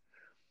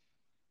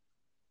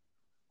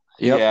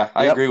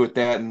 I agree with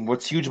that. And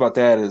what's huge about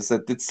that is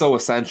that it's so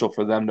essential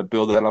for them to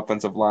build that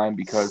offensive line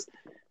because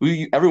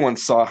everyone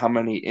saw how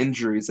many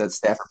injuries that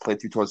Stafford played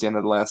through towards the end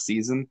of the last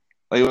season.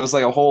 Like it was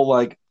like a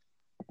whole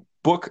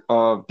book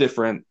of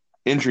different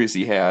injuries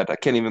he had. I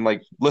can't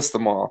even list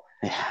them all.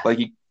 Like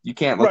you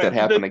can't let that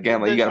happen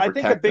again. You got to protect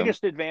them. I think the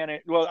biggest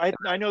advantage. Well,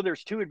 I know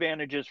there's two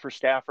advantages for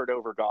Stafford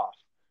over Goff,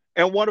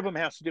 and one of them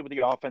has to do with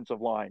the offensive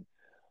line.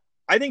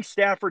 I think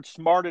Stafford's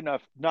smart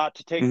enough not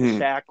to take the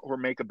sack or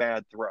make a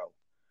bad throw.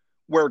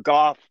 Where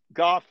Goff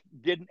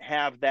didn't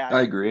have that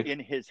in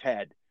his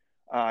head.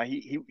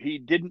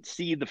 He didn't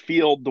see the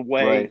field the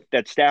way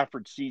that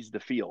Stafford sees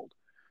the field,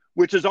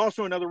 which is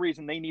also another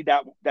reason they need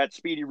that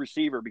speedy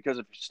receiver, because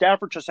if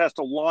Stafford just has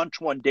to launch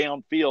one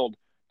downfield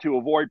to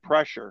avoid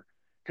pressure,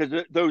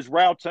 because those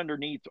routes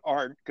underneath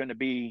aren't going to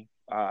be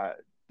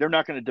they're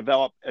not going to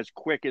develop as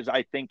quick as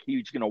I think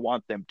he's going to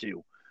want them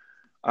to.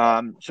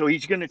 So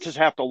he's going to just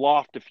have to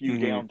loft a few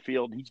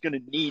downfield. He's going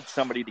to need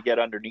somebody to get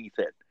underneath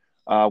it.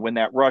 When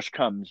that rush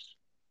comes.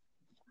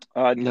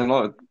 Not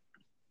only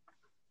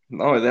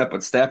that,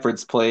 but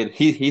Stafford's played.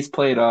 He's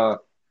played.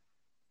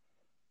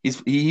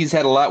 He's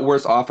had a lot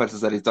worse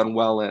offenses that he's done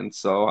well in.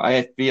 So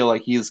I feel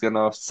like he's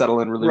gonna settle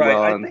in really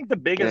well. I think the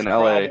biggest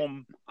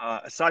problem,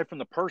 aside from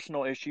the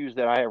personal issues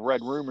that I have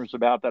read rumors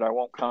about that I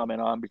won't comment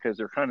on because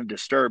they're kind of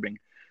disturbing,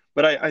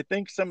 but I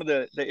think some of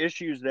the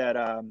issues that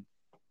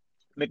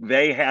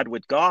McVay had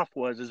with Goff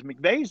is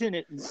McVay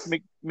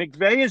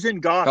is in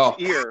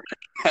Goff's ear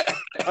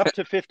up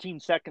to 15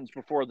 seconds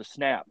before the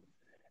snap.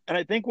 And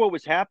I think what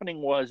was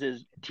happening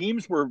is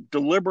teams were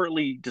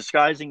deliberately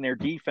disguising their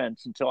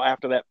defense until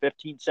after that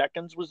 15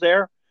 seconds was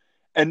there.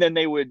 And then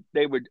they would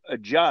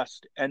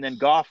adjust, and then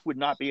Goff would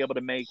not be able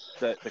to make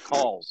the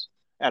calls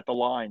at the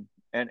line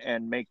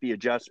and make the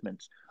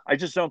adjustments. I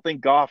just don't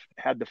think Goff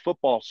had the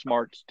football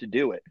smarts to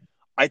do it.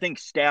 I think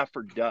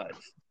Stafford does.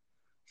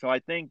 So I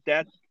think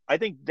that's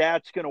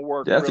going to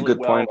work really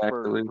well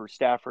for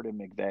Stafford and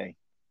McVay.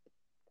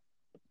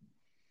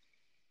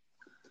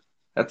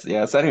 So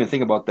I didn't even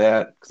think about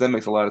that because that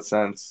makes a lot of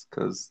sense.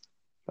 Because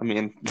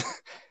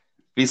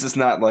he's just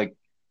not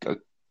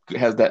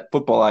has that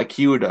football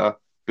IQ to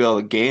build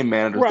a game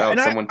manager without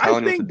someone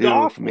telling him what to do.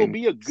 Goff will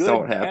be a good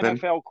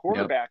NFL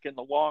quarterback in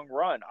the long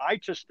run. I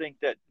just think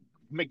that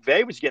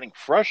McVay was getting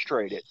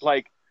frustrated.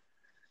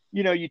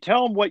 you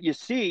tell them what you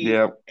see,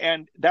 Yeah.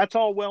 and that's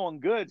all well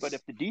and good. But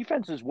if the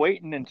defense is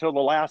waiting until the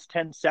last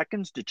 10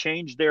 seconds to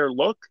change their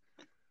look,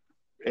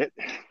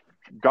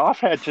 Goff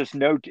had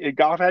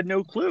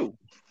no clue.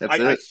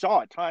 I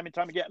saw it time and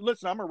time again.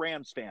 Listen, I'm a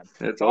Rams fan,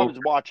 so I was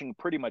watching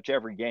pretty much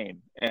every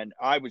game, and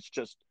I was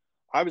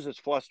as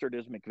flustered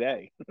as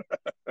McVay.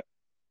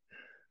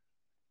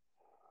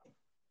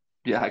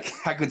 Yeah,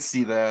 I could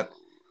see that.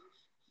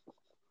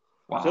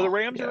 Wow. So the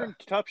Rams are in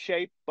tough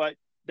shape, but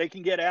they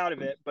can get out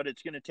of it. But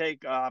it's going to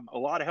take a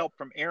lot of help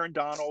from Aaron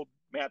Donald,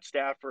 Matt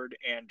Stafford,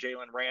 and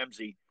Jalen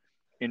Ramsey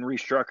in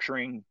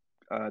restructuring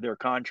their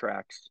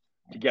contracts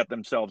to get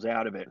themselves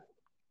out of it.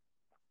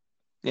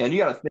 Yeah, and you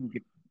got to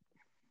think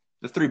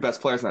the three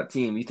best players on that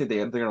team. You think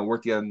they're going to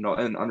work together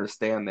and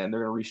understand that, and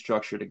they're going to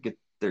restructure to get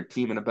their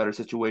team in a better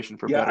situation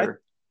for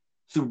better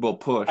Super Bowl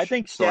push. I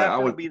think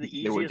Stafford would be the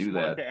easiest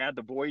one to add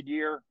the void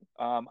year.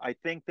 I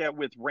think that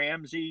with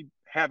Ramsey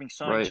having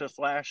signed just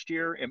last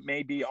year, it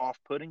may be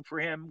off-putting for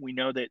him. We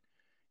know that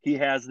he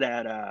has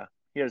that.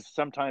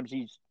 Sometimes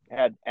he's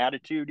had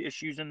attitude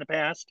issues in the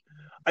past.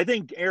 I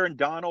think Aaron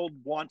Donald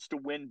wants to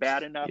win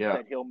bad enough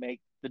that he'll make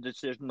the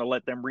decision to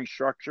let them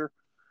restructure.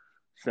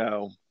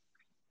 So,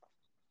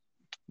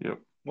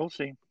 we'll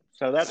see.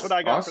 So that's what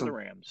I got for the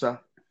Rams. So,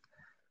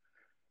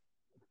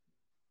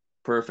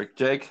 perfect,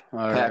 Jake. All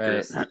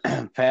Packers.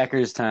 Right.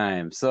 Packers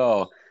time.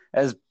 So,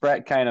 as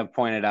Brett kind of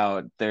pointed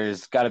out,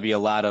 there's got to be a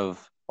lot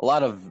of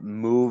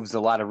moves, a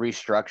lot of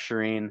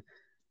restructuring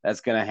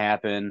that's going to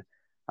happen.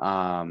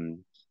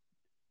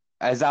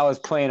 As I was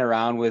playing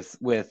around with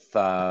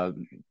roster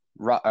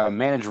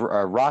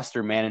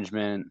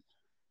management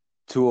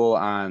tool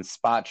on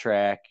Spot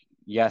Track,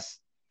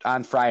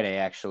 on Friday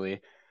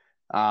actually,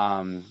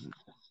 I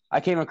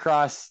came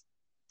across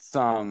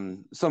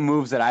some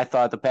moves that I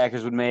thought the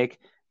Packers would make,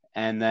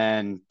 and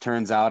then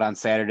turns out on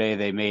Saturday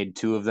they made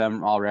two of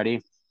them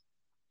already.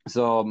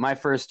 So my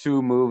first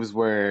two moves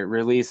were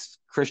release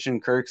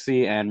Christian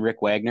Kirksey and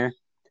Rick Wagner,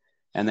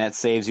 and that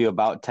saves you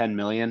about $10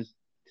 million.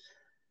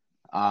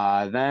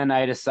 Then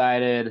I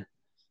decided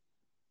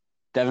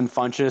Devin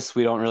Funchess,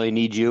 we don't really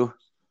need you.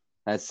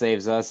 That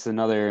saves us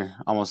another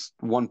almost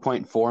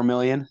 $1.4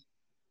 million.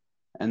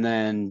 And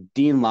then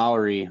Dean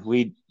Lowry,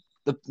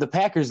 the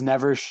Packers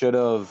never should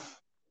have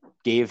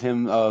gave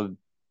him a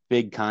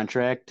big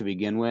contract to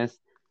begin with.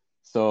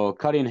 So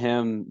cutting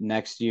him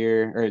next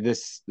year or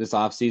this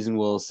offseason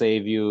will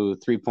save you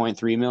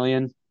 $3.3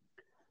 million.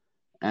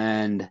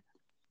 And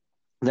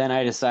then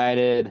I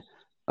decided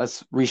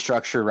let's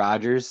restructure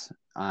Rodgers.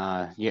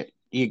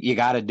 You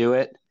got to do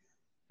it.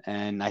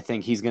 And I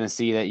think he's going to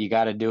see that you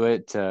got to do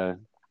it to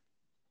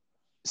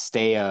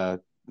stay a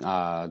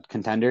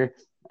contender.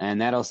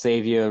 And that'll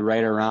save you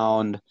right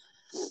around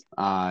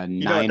 $9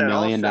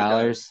 million.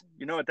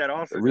 You know what that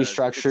also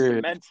restructure does?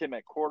 It cements him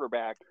at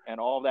quarterback, and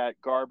all that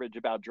garbage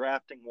about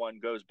drafting one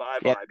goes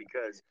bye-bye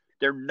because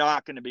they're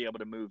not going to be able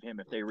to move him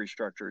if they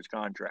restructure his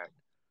contract.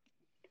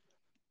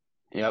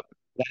 Yep.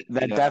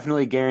 That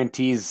definitely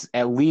guarantees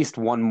at least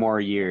one more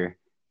year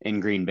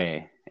in Green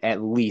Bay.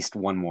 At least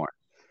one more.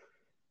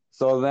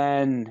 So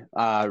then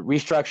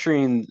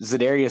restructuring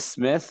Zadarius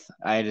Smith,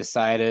 I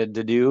decided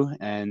to do,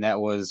 and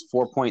that was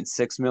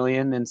 $4.6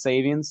 million in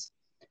savings.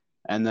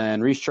 And then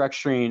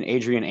restructuring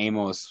Adrian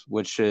Amos,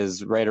 which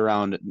is right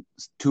around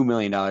 $2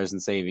 million in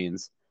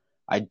savings.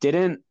 I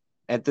didn't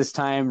at this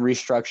time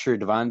restructure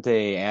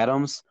Devontae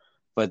Adams,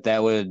 but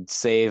that would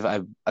save,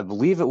 I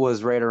believe it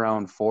was right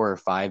around $4 or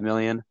 $5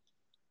 million.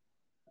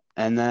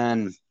 And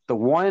then the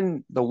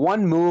one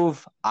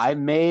move I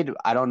made,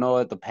 I don't know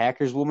if the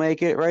Packers will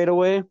make it right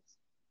away,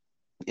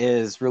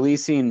 is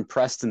releasing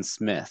Preston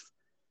Smith,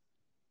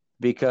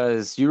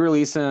 because you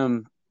release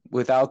him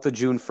without the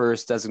June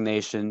 1st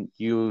designation,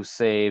 you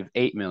save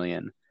 $8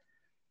 million.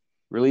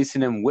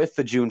 Releasing him with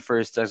the June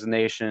 1st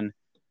designation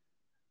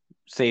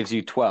saves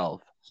you $12 million.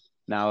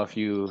 Now, if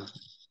you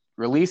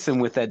release him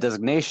with that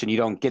designation, you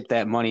don't get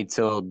that money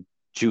till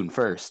June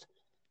 1st.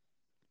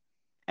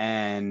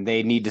 And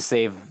they need to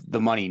save the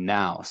money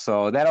now.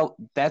 So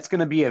that's going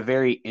to be a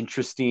very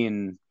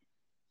interesting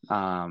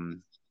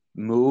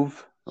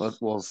move.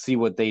 We'll see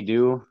what they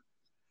do.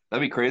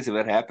 That'd be crazy if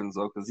that happens,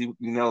 though, because you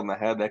nailed in the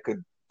head.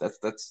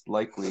 That's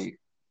likely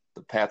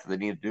the path that they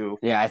need to do.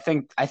 Yeah, I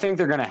think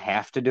they're going to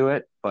have to do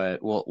it, but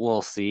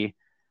we'll see.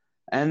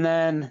 And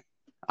then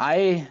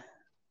I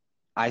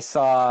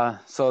saw,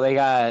 so they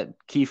got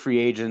key free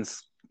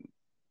agents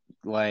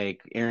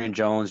like Aaron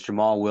Jones,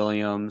 Jamal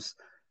Williams,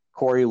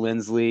 Corey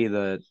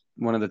Linsley,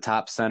 one of the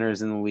top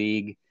centers in the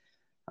league.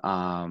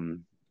 I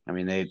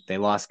mean, they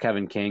lost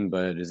Kevin King,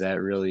 but is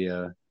that really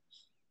a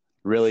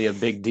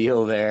big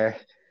deal there?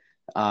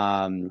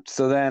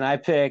 So then I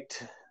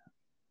picked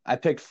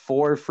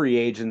 4 free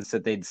agents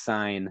that they'd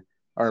sign,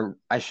 or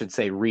I should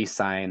say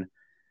re-sign,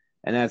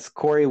 and that's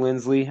Corey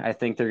Linsley. I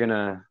think they're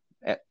gonna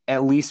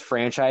at least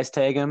franchise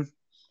tag him,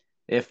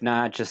 if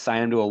not just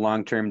sign him to a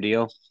long-term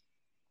deal.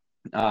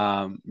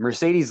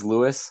 Mercedes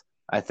Lewis,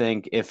 I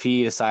think if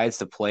he decides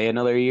to play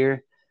another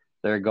year,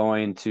 they're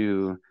going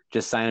to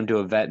just sign him to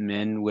a vet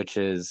min, which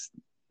is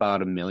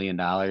about $1 million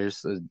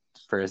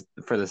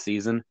for the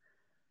season.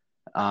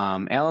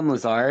 Alan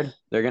Lazard,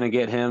 they're going to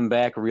get him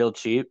back real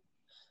cheap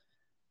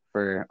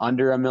for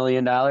under $1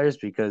 million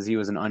because he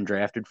was an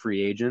undrafted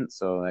free agent.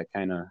 So that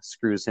kind of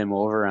screws him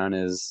over on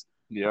his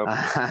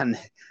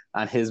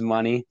on his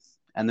money.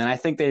 And then I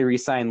think they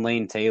re-signed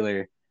Lane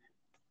Taylor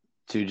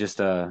to just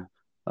a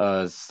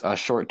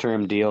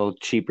short-term deal,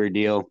 cheaper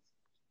deal.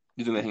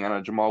 You think they hang on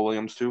to Jamal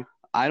Williams too?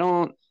 I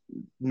don't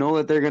know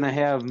that they're going to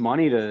have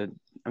money to.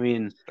 I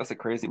mean, that's the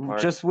crazy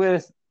part. Just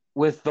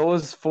with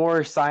those 4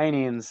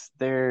 signings,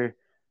 they're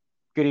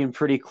getting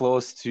pretty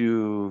close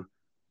to.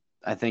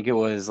 I think it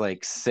was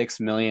like $6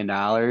 million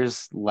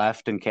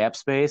left in cap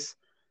space,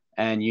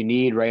 and you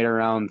need right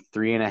around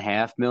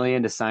 $3.5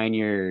 million to sign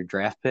your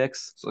draft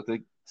picks.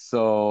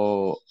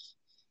 So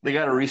they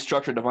got to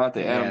restructure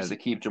Davante Adams to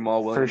keep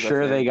Jamal Williams. For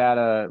sure, they got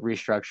to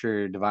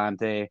restructure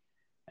Davante,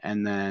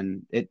 and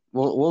then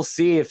we'll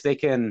see if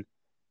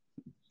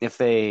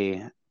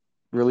they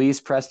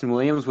release Preston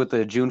Williams with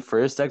the June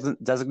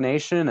 1st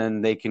designation,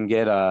 and they can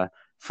get a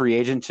free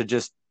agent to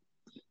just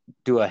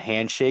do a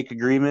handshake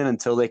agreement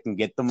until they can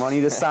get the money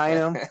to sign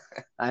him.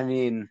 I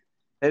mean,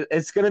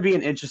 it's going to be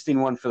an interesting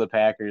one for the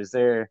Packers.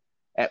 After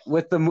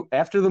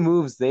the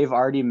moves they've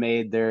already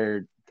made,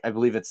 I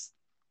believe it's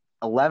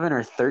 $11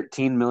 or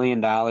 $13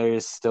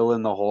 million still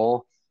in the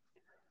hole.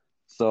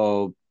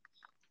 So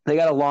they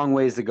got a long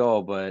ways to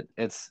go, but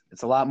it's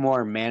a lot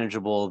more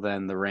manageable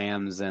than the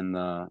Rams and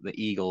the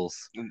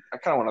Eagles. I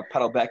kind of want to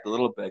pedal back a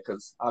little bit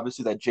because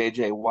obviously that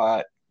J.J.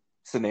 Watt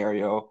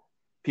scenario,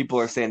 people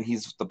are saying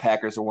the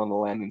Packers are one of the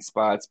landing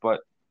spots,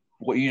 but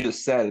what you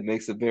just said, it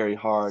makes it very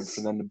hard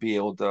for them to be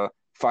able to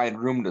find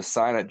room to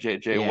sign at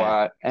J.J.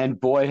 Watt. And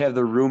boy, have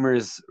the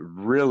rumors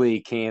really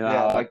came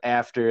out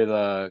after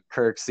the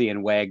Kirksey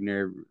and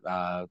Wagner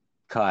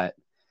cut.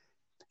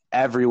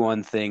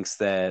 Everyone thinks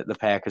that the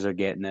Packers are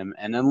getting him,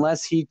 and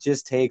unless he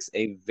just takes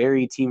a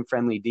very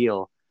team-friendly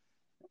deal,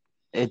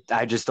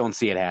 I just don't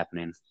see it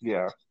happening.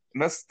 Yeah,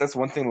 and that's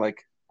one thing.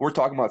 Like, we're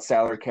talking about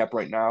salary cap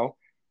right now,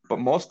 but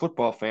most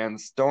football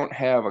fans don't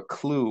have a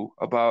clue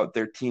about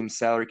their team's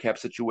salary cap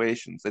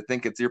situations. They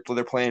think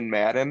they're playing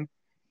Madden,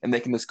 and they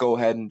can just go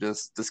ahead and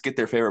just get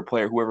their favorite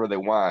player, whoever they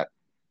want.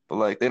 But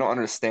like, they don't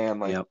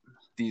understand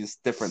these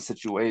different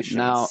situations.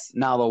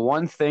 Now the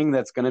one thing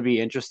that's going to be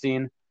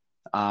interesting,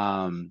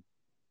 the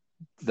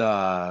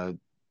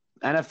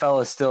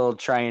NFL is still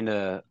trying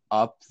to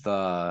up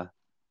the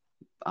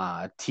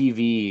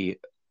TV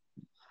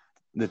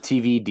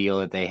deal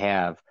that they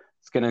have.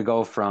 It's going to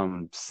go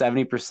from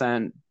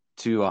 70%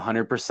 to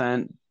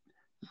 100%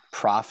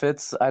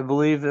 profits, I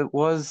believe it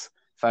was,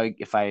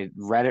 if I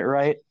read it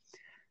right.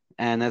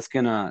 And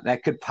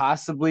that could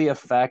possibly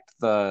affect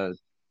the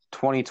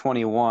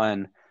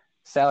 2021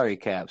 salary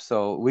cap.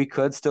 So we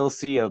could still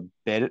see a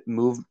bit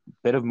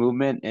of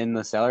movement in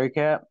the salary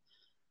cap,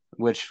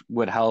 which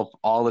would help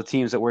all the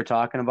teams that we're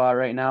talking about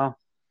right now.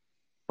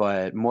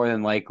 But more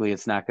than likely,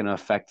 it's not going to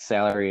affect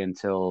salary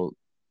until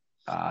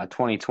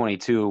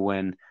 2022,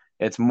 when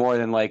it's more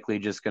than likely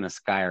just going to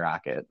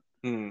skyrocket.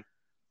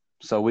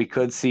 So we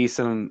could see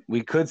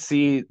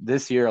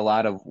this year a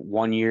lot of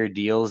 1-year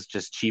deals,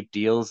 just cheap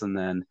deals, and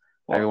then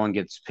everyone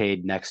gets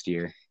paid next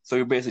year. So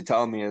you're basically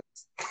telling me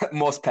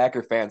most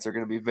Packer fans are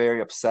going to be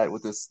very upset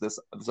with this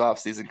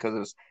offseason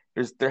because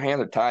their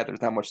hands are tied.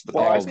 There's not much the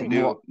Packers can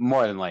do.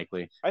 More than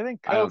likely. I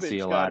think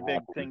COVID's got a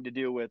big thing to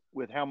do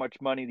with how much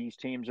money these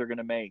teams are going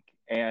to make.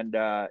 And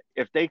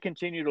if they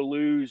continue to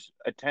lose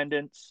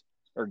attendance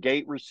or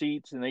gate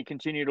receipts and they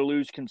continue to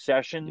lose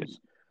concessions,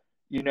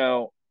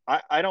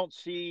 I don't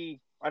see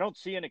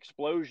an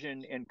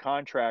explosion in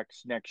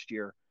contracts next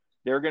year.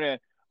 They're going to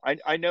 –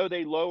 I know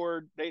they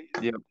lowered.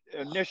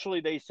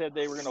 Initially they said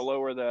they were going to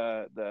lower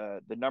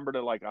the number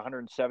to like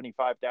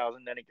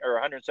 175,000, or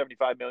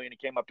 175 million. It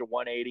came up to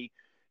 180.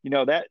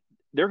 That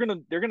they're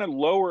gonna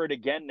lower it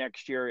again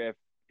next year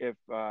if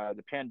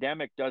the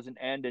pandemic doesn't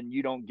end and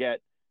you don't get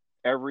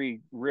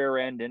every rear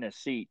end in a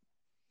seat.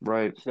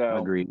 Right. So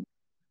agreed.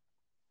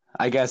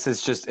 I guess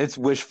it's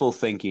wishful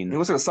thinking. And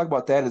what's going to suck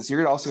about that is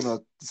you're also going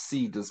to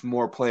see just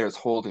more players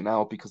holding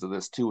out because of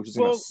this too, which is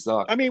going to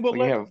suck. I mean,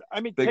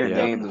 take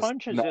Devin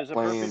Funchess as a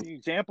perfect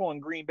example in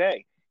Green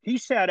Bay. He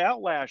sat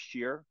out last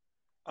year.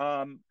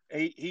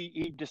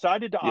 He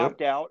decided to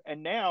opt out,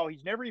 and now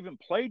he's never even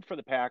played for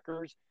the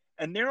Packers,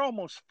 and they're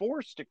almost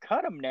forced to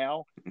cut him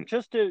now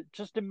just to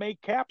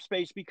make cap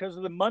space because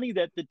of the money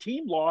that the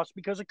team lost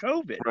because of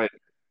COVID. Right.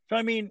 So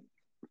I mean,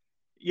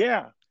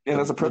 yeah. Yeah,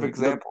 that's a perfect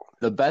example.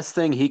 The best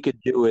thing he could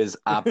do is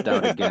opt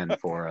out again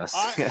for us.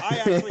 I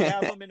actually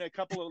have him in a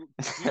couple of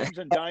teams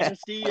in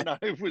Dynasty, and I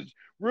was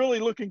really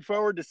looking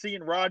forward to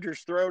seeing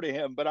Rodgers throw to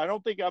him, but I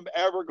don't think I'm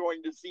ever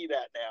going to see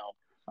that now.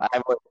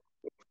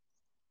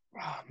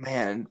 Oh,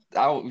 man,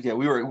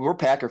 we're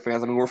Packer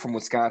fans. I mean, we're from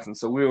Wisconsin,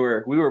 so we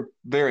were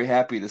very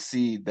happy to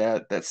see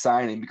that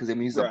signing because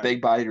he's a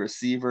big-bodied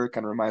receiver.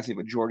 Kind of reminds me of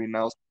a Jordy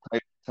Nelson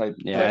type.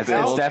 Yeah, it's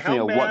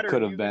definitely a what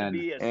could have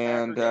been.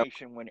 And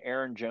when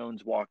Aaron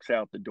Jones walks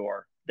out the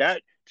door,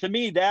 that to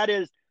me that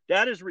is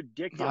That is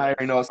ridiculous. I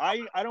already know.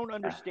 I don't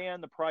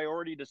understand the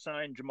priority to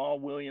sign Jamal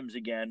Williams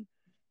again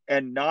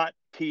and not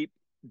keep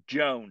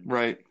Jones.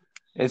 Right.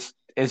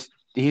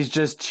 He's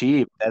just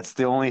cheap. That's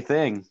the only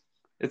thing.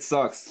 It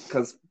sucks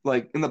because,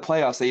 like, in the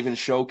playoffs, they even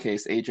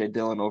showcased A.J.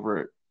 Dillon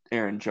over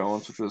Aaron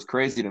Jones, which was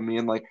crazy to me.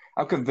 And, like,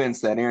 I'm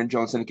convinced that Aaron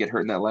Jones didn't get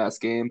hurt in that last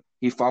game.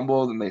 He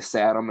fumbled, and they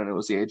sat him, and it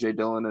was the A.J.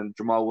 Dillon and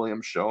Jamal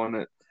Williams showing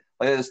it.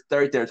 Like, it's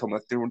right there. Told me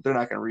they're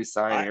not going to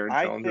re-sign Aaron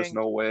Jones. There's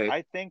no way.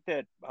 I think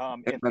that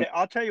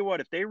I'll tell you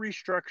what, if they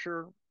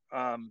restructure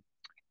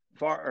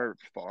Favre,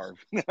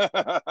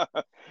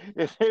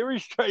 if they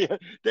restructure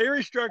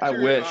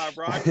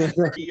Rodgers'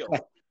 deal,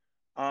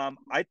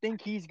 I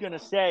think he's going to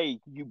say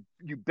you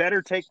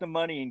better take the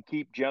money and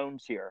keep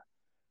Jones here,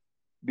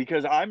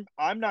 because I'm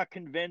not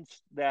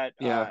convinced that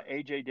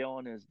A.J.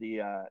 Dillon is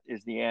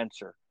the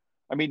answer.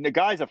 I mean, the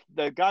guy's a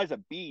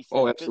beast,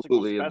 a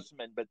physical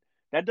specimen, but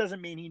that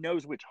doesn't mean he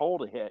knows which hole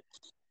to hit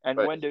and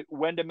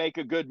when to make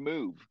a good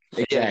move.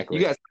 Exactly.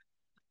 You guys,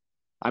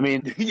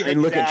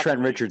 and look at Trent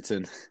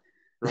Richardson.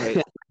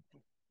 Right.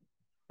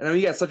 And I mean,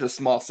 he had such a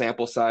small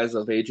sample size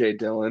of A.J.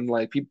 Dillon.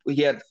 Like,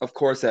 he had, of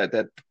course,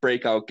 that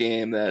breakout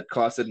game that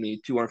costed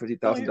me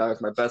 $250,000 in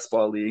my best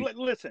ball league.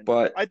 Listen,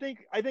 but I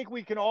think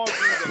we can all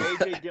agree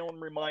that A.J. Dillon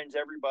reminds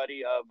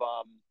everybody of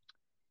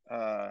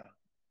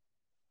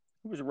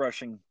who was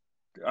rushing.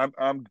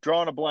 I'm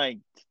drawing a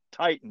blank.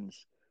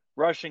 Titans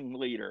rushing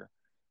leader,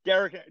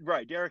 Derrick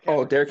Henry.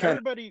 Oh, Derrick Henry.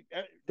 Everybody,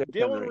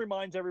 Dillon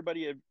reminds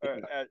everybody of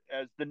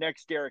as the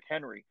next Derrick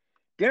Henry.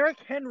 Derrick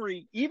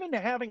Henry, even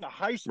having a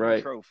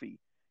Heisman Trophy,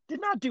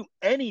 did not do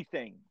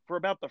anything for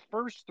about the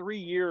first 3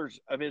 years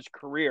of his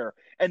career.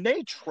 And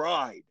they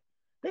tried.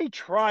 They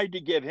tried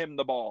to give him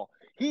the ball.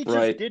 He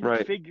just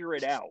didn't figure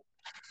it out.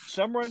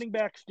 Some running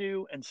backs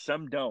do and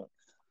some don't.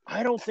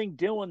 I don't think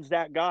Dillon's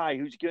that guy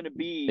who's going to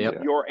be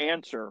your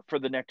answer for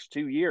the next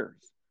 2 years.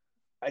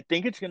 I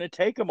think it's going to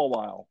take him a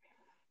while.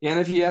 Yeah,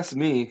 and if you ask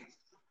me,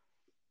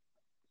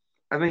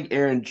 I think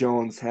Aaron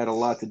Jones had a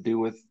lot to do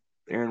with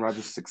Aaron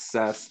Rodgers'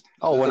 success.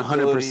 Oh,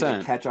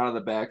 100%. Catch out of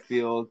the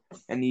backfield,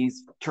 and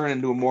he's turned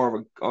into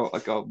more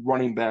of a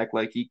running back.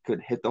 Like, he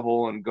could hit the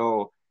hole and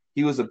go.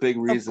 He was a big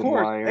reason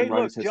why Aaron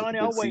Rodgers had John such a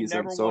good Elway season.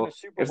 never won a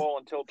Super Bowl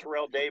until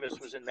Terrell Davis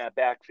was in that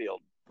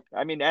backfield.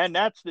 I mean, and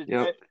that's the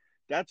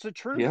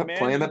truth,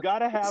 man. You got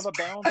to have a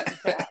balanced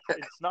attack.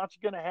 It's not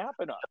going to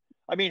happen.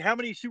 I mean, how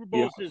many Super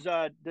Bowls did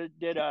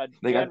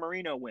Dan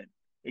Marino win?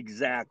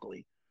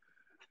 Exactly.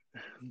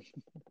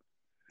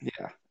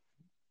 Yeah.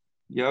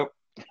 Yep.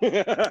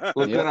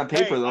 Look good on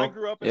paper, though. I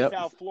grew up in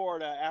South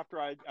Florida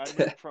after I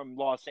moved from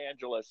Los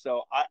Angeles,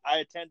 so I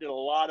attended a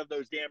lot of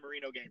those Dan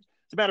Marino games.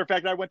 As a matter of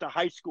fact, I went to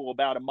high school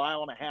about 1.5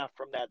 miles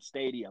from that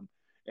stadium,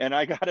 and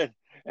I gotta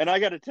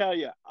tell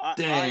you,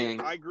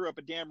 I grew up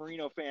a Dan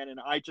Marino fan, and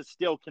I just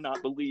still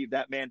cannot believe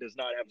that man does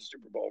not have a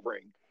Super Bowl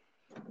ring.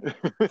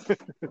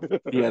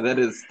 Yeah, that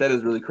is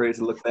really crazy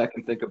to look back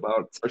and think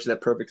about, especially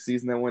that perfect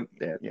season that went.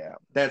 Yeah,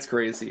 that's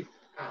crazy.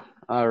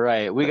 All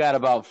right, we got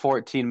about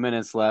 14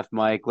 minutes left,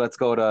 Mike. Let's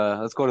go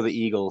to the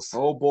Eagles.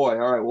 Oh boy!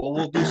 All right, well,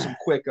 we'll do some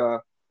quick.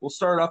 We'll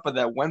start off with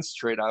that Wentz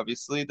trade.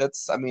 Obviously,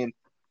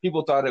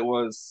 people thought it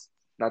was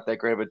not that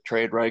great of a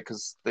trade, right?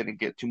 Because they didn't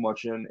get too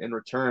much in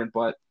return.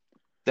 But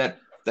that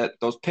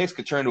those picks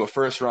could turn to a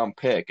first round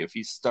pick if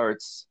he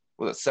starts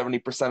with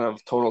 70%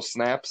 of total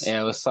snaps.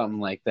 Yeah, it was something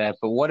like that.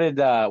 But what did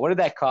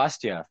that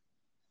cost you?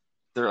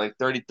 They're like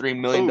 $33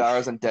 million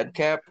in dead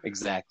cap.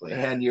 Exactly.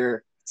 And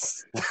you're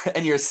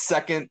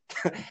second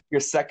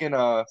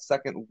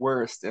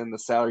worst in the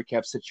salary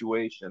cap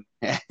situation.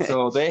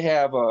 So they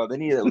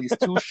need at least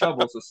 2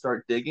 shovels to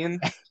start digging.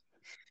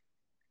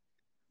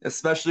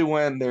 Especially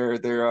when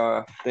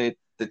they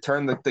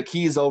turn the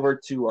keys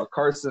over to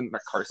Carson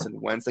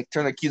Wentz. They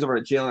turn the keys over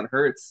to Jalen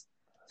Hurts,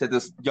 to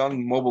this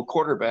young mobile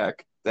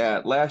quarterback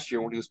that last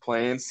year when he was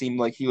playing seemed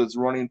like he was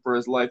running for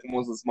his life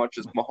almost as much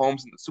as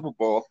Mahomes in the Super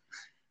Bowl.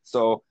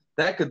 So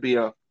that could be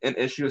an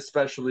issue,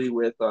 especially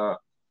with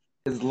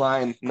his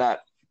line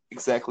not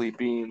exactly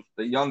being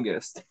the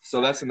youngest.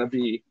 So that's going to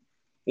be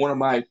one of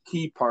my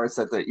key parts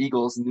that the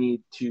Eagles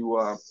need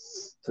to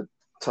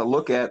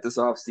look at this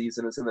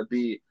offseason. Is going to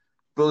be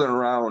building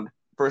around,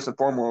 first and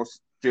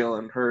foremost,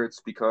 Jalen Hurts,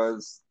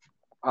 because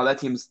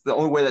the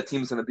only way that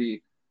team's going to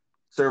be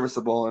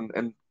serviceable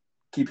and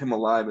keep him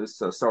alive is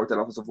to start with that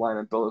offensive line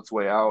and build its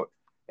way out.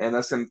 And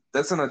that's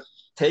gonna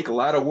take a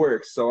lot of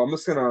work. So I'm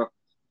just gonna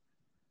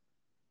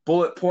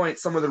bullet point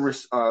some of the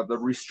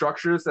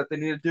restructures that they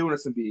need to do, and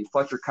it's gonna be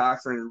Fletcher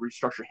Cox. They're gonna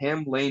restructure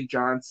him, Lane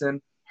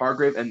Johnson,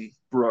 Hargrave, and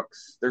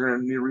Brooks. They're gonna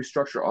need to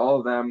restructure all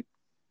of them.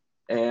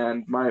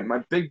 And my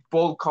big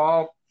bold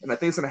call, and I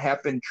think it's gonna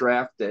happen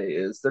draft day,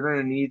 is they're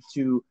gonna need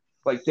to,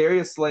 like,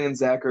 Darius Slay and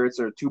Zach Ertz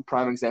are 2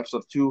 prime examples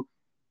of two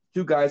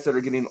guys that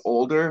are getting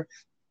older,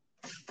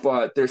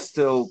 but they're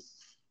still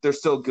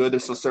good. They're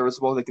still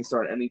serviceable. They can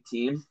start any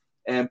team.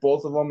 And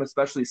both of them,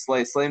 especially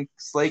Slay.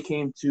 Slay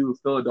came to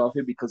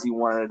Philadelphia because he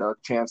wanted a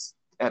chance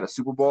at a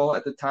Super Bowl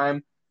at the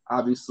time.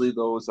 Obviously,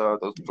 those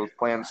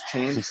plans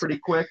changed pretty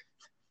quick.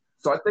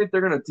 So I think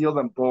they're going to deal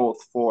them both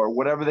for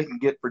whatever they can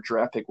get for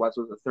draft pick, whether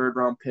it's a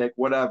 3rd-round pick,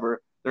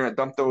 whatever. They're going to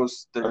dump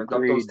those. They're going to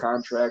dump those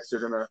contracts.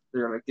 They're going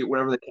to get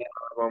whatever they can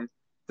out of them.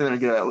 They're going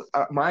to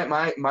get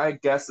my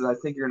guess is I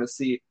think you're going to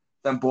see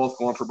them both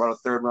going for about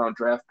a 3rd-round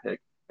draft pick,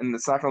 and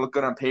it's not going to look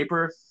good on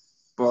paper,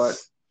 but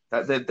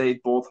that they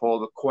both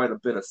hold quite a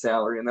bit of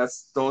salary, and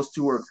those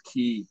two are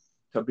key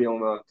to be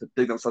able to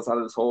dig themselves out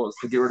of this hole is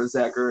to get rid of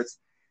Zach Ertz.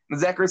 And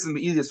Zach Ertz is the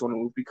easiest one to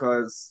move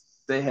because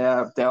they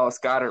have Dallas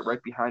Goedert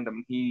right behind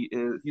him.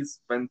 He's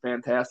been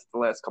fantastic the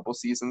last couple of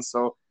seasons,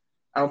 so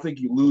I don't think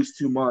you lose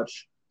too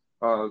much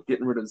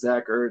getting rid of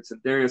Zach Ertz.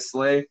 And Darius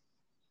Slay,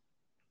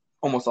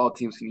 almost all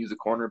teams can use a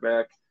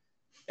cornerback,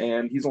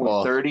 and he's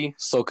only 30.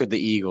 So could the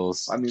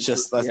Eagles. I mean,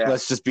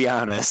 let's just be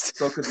honest.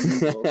 So could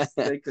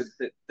the Eagles.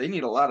 They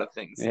need a lot of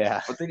things.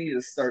 Yeah, but they need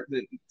to start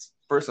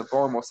first and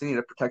foremost. They need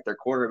to protect their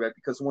quarterback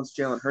because once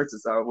Jalen Hurts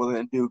is out, what are they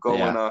going to do? Go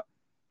and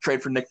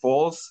trade for Nick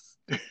Foles?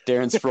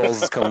 Darren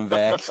Sproles is coming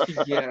back.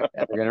 Yeah,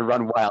 they're going to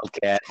run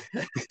Wildcat.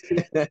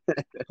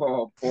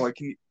 Oh boy,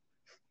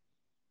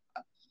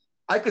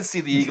 I could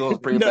see the Eagles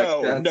bring back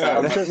that.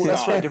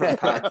 That's for a different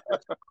podcast.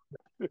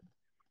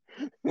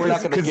 We're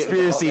not going to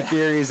conspiracy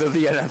theories of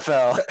the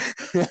NFL.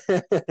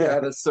 Yeah,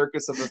 the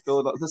circus of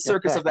the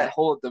circus of that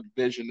whole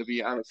division. To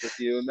be honest with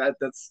you, and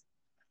that's.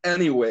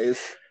 Anyways,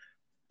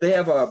 they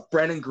have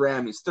Brandon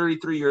Graham. He's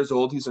 33 years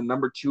old. He's a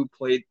number 2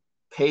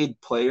 paid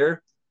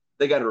player.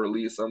 They got to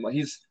release him.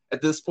 He's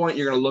at this point.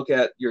 You're going to look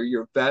at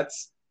your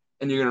vets,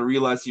 and you're going to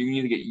realize you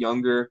need to get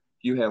younger.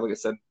 You have, like I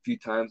said a few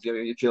times, you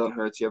have Jalen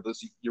Hurts. You have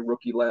your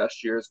rookie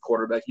last year as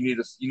quarterback. You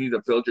need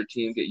to build your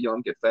team, get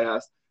young, get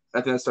fast. I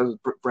think that starts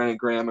with Brandon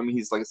Graham. I mean,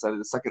 he's, like I said,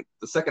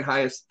 the second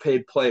highest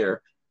paid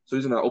player. So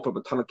he's going to open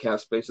up a ton of cap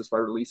space just by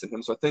releasing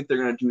him. So I think they're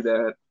going to do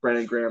that.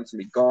 Brandon Graham's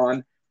going to be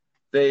gone.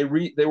 They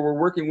were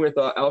working with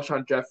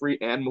Alshon Jeffrey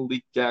and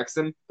Malik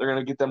Jackson. They're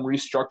going to get them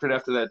restructured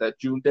after that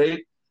June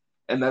date,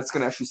 and that's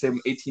going to actually save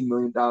them $18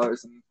 million.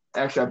 And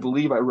actually, I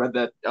believe I read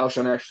that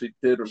Alshon actually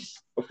did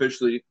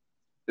officially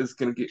is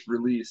going to get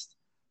released.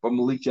 But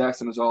Malik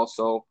Jackson is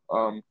also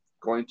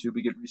going to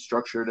be getting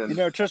restructured.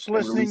 And just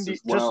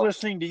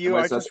listening to you,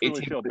 I just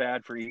really feel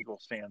bad for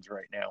Eagles fans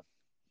right now.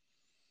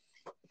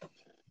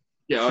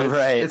 Yeah,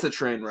 right. It's a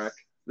train wreck.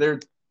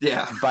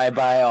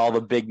 Bye all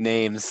the big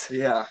names.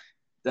 Yeah,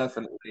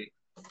 definitely.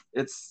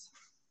 At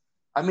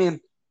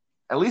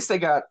least they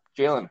got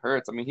Jalen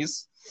Hurts. I mean,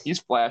 he's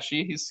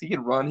flashy. He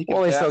can run. He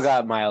can they pass. still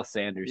got Miles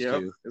Sanders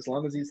too. As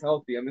long as he's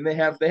healthy. I mean, they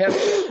have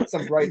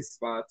some bright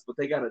spots, but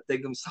they got to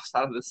dig themselves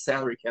out of the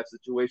salary cap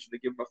situation to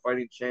give them a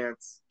fighting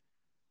chance.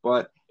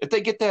 But if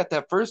they get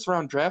that first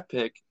round draft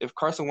pick, if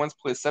Carson Wentz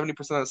plays 70%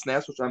 of the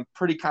snaps, which I'm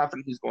pretty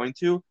confident he's going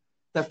to,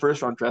 that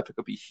first round draft pick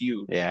will be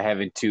huge. Yeah,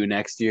 having 2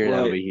 next year,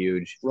 that'll be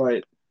huge.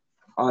 Right.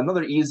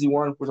 Another easy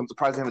one, which I'm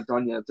surprised they haven't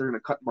done yet. They're going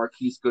to cut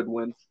Marquise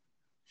Goodwin.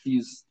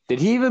 Did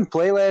he even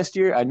play last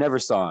year? I never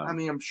saw him. I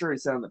mean, I'm sure he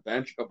sat on the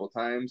bench a couple of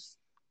times.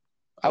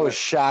 I was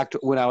shocked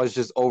when I was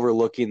just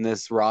overlooking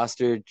this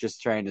roster,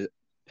 just trying to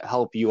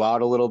help you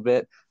out a little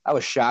bit. I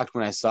was shocked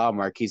when I saw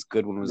Marquise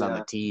Goodwin was on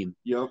the team.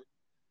 Yep.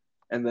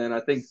 And then I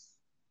think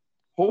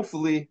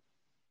hopefully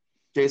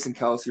Jason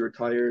Kelce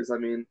retires. I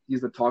mean, he's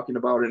been talking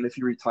about it, and if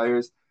he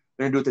retires,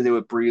 they're going to do what they did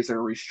with Breeze and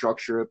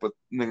restructure it, but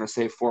they're going to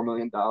save $4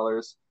 million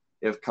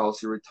if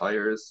Kelce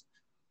retires.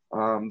 They're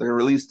going to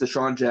release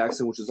Deshaun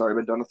Jackson, which has already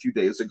been done a few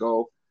days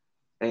ago,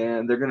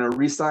 and they're going to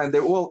re-sign.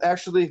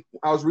 Actually,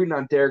 I was reading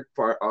on Derek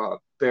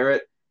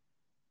Barrett.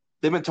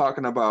 They've been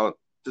talking about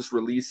just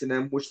releasing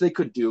him, which they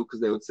could do because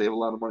they would save a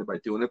lot of money by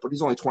doing it, but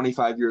he's only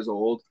 25 years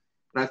old,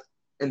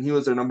 and he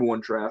was their number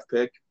 1 draft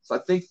pick. So I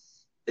think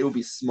it would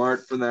be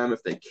smart for them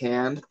if they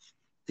can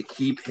to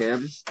keep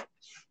him,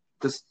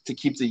 just to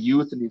keep the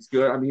youth, and he's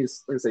good. I mean,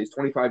 he's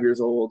 25 years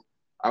old.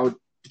 I would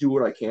do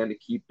what I can to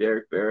keep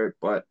Derek Barrett,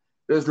 but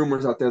there's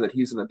rumors out there that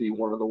he's going to be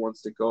one of the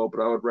ones to go,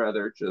 but I would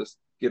rather just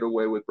get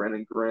away with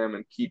Brandon Graham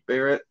and keep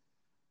Barrett.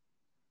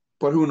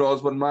 But who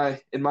knows? But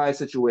in my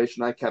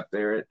situation, I kept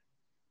Barrett,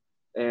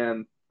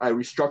 and I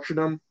restructured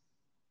him.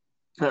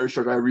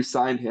 I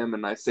re-signed him,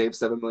 and I saved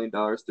 $7 million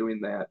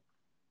doing that.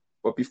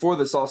 But before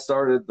this all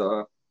started,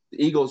 the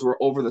Eagles were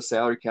over the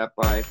salary cap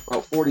by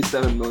about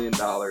 $47 million,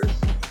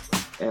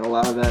 and a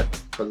lot of that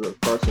because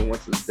of Carson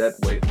Wentz's dead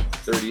weight,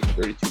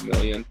 $32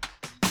 million.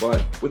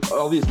 But with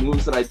all these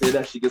moves that I did,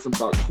 actually gives them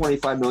about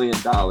 $25 million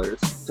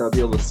to be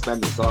able to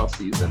spend this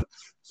offseason.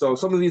 So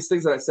some of these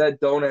things that I said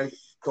don't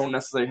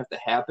necessarily have to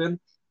happen,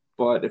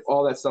 but if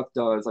all that stuff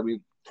does, I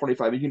mean, you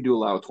can do a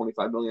lot with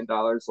 $25 million,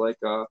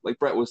 like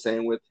Brett was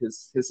saying with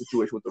his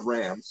situation with the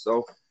Rams.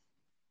 So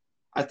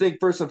I think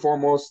first and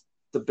foremost,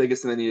 the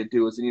biggest thing they need to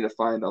do is they need to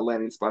find a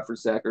landing spot for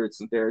Zach Ertz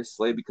and Darius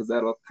Slay, because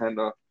that'll kind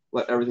of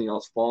let everything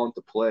else fall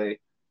into play.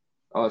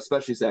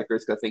 Especially Zach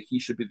Ertz, because I think he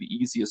should be the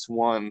easiest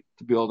one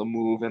to be able to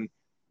move. And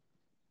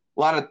a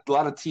lot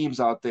of teams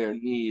out there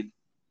need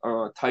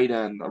a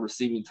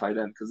receiving tight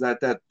end, because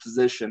that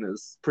position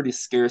is pretty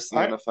scarce in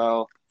the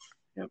NFL.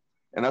 Yep.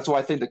 And that's why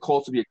I think the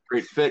Colts would be a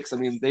great fix. I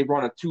mean, they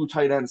run a 2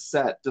 tight end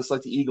set just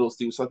like the Eagles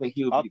do, so I think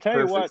he would be a perfect fit.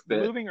 I'll tell you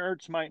what, moving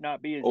Ertz might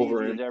not be as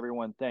easy as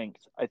everyone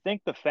thinks. I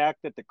think the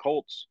fact that the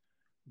Colts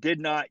did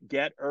not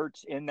get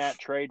Ertz in that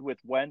trade with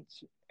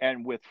Wentz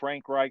and with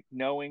Frank Reich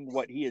knowing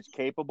what he is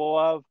capable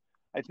of,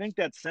 I think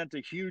that sent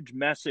a huge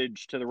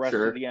message to the rest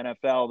of the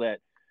NFL that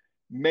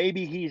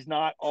maybe he's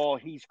not all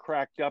he's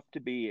cracked up to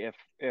be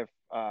if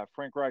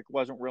Frank Reich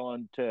wasn't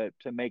willing to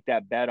make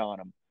that bet on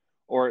him.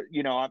 Or,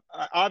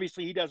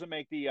 obviously he doesn't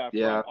make the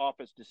front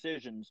office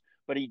decisions,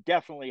 but he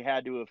definitely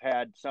had to have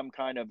had some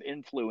kind of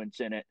influence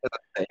in it.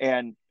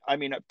 And, I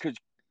mean, because,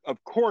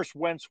 of course,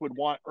 Wentz would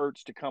want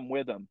Ertz to come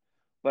with him.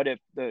 But if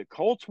the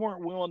Colts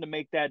weren't willing to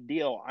make that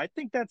deal, I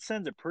think that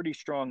sends a pretty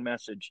strong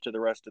message to the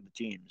rest of the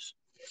teams.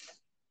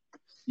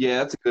 Yeah,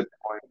 that's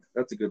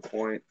a good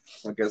point.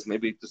 I guess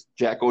maybe just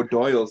Jack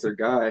O'Doyle's their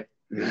guy.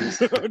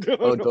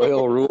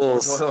 O'Doyle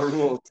rules. O'Doyle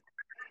rules.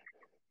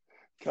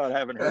 God, I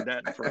haven't heard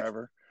that in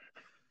forever.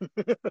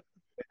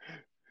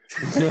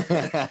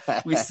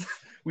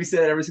 we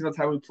say it every single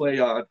time we play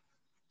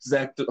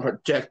Jack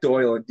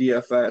Doyle in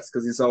DFS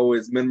because he's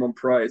always minimum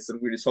price,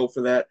 and we just hope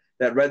for that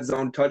red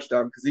zone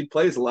touchdown because he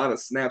plays a lot of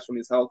snaps when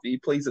he's healthy. He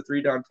plays a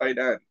 3-down tight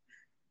end.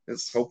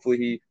 Hopefully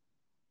he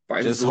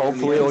finds just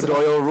hopefully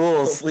O'Doyle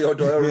rules. Hopefully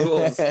O'Doyle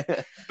rules.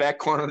 Back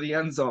corner of the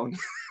end zone.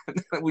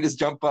 We just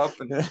jump up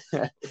and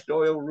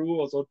O'Doyle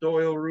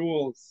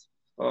rules.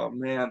 Oh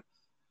man.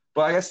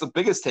 But I guess the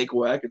biggest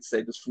takeaway I could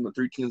say just from the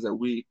 3 teams that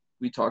we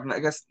talked, and I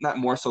guess not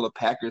more so the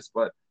Packers,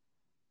 but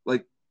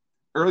like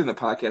early in the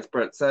podcast,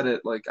 Brett said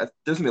it, like there's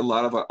going to be a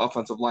lot of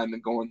offensive linemen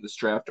going this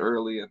draft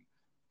early, and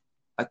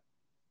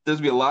there's going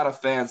to be a lot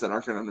of fans that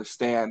aren't going to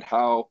understand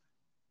how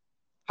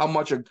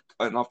much an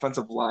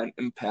offensive line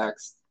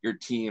impacts your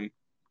team.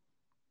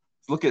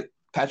 Look at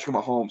Patrick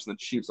Mahomes and the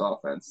Chiefs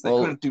offense. They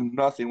couldn't do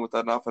nothing with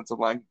that offensive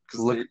line.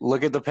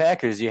 Look at the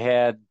Packers. You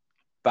had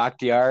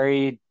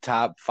Bakhtiari,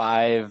 top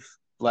 5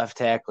 left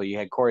tackle. You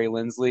had Corey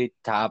Linsley,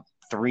 top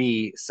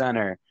 3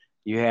 center.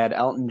 You had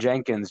Elton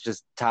Jenkins,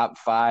 just top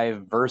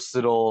 5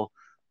 versatile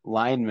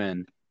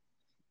linemen.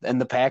 And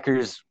the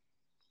Packers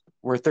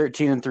were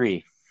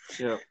 13-3.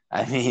 Yeah.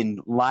 I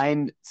mean,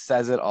 line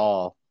says it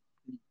all.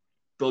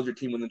 Build your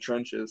team in the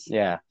trenches.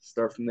 Yeah.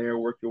 Start from there,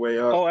 work your way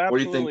up. Oh, absolutely. What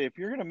do you think, if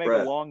you're going to make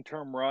Brett? A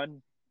long-term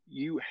run,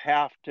 you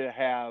have to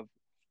have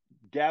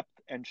depth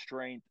and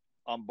strength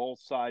on both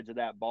sides of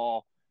that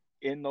ball,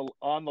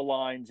 on the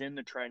lines, in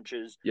the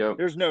trenches. Yep.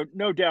 There's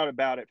no doubt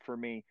about it for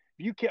me.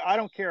 I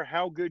don't care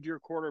how good your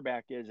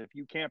quarterback is. If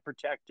you can't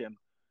protect him,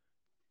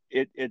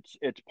 it's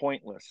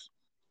pointless.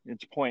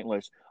 It's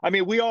pointless. I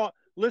mean, we all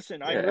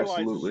listen. I realize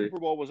absolutely. The Super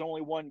Bowl was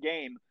only one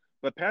game,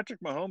 but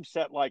Patrick Mahomes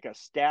set like a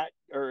stat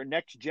or a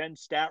next gen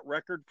stat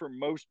record for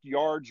most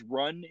yards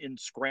run in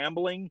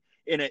scrambling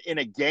in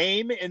a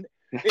game. In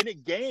a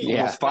game,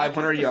 yeah,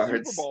 500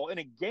 yards. Super Bowl in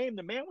a game,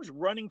 the man was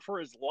running for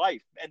his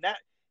life, and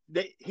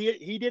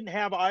he didn't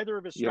have either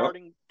of his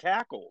starting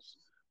tackles.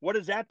 What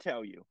does that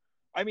tell you?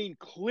 I mean,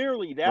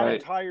 clearly that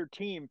entire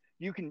team.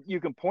 You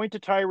can point to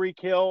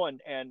Tyreek Hill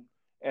and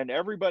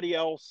everybody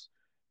else.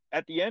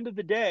 At the end of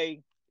the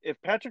day,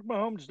 if Patrick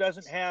Mahomes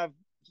doesn't have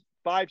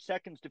 5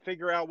 seconds to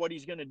figure out what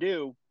he's going to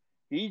do,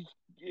 it's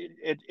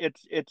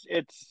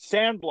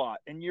sandlot,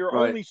 and you're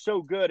only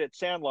so good at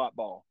sandlot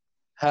ball.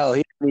 Hell,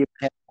 he didn't even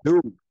have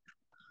two.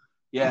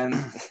 Yeah, and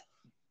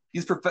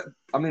he's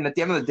I mean, at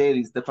the end of the day,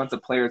 these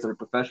defensive players are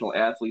professional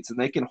athletes, and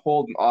they can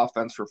hold an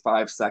offense for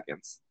 5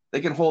 seconds.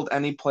 They can hold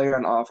any player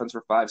on offense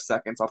for 5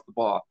 seconds off the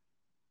ball.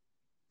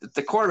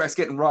 The quarterback's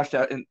getting rushed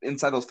out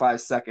inside those 5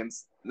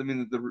 seconds. I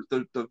mean,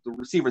 the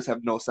receivers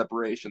have no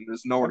separation.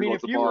 There's nowhere to go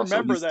with the ball. I mean, if you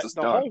remember that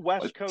the whole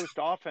West Like, Coast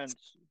offense,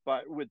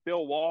 but with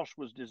Bill Walsh,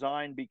 was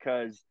designed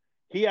because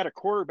he had a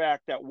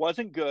quarterback that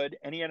wasn't good,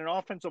 and he had an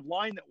offensive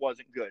line that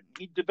wasn't good.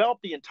 He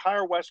developed the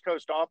entire West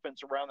Coast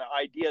offense around the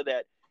idea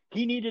that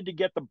he needed to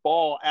get the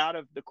ball out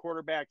of the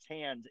quarterback's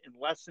hands in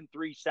less than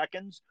 3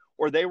 seconds,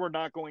 or they were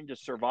not going to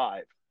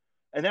survive.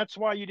 And that's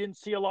why you didn't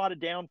see a lot of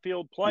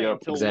downfield play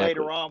until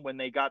later on when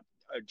they got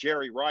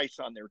Jerry Rice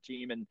on their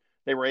team and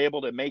they were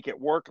able to make it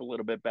work a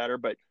little bit better.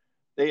 But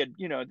they had,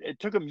 it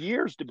took them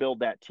years to build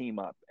that team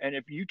up. And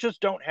if you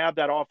just don't have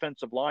that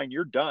offensive line,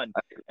 you're done.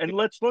 And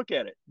let's look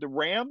at it. The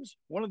Rams,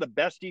 one of the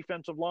best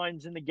defensive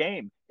lines in the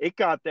game, it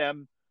got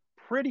them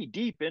pretty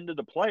deep into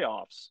the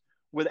playoffs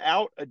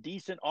without a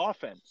decent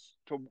offense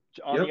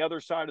on the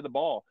other side of the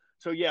ball.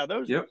 So, yeah,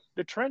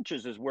 the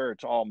trenches is where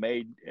it's all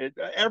made.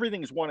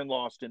 Everything's won and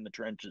lost in the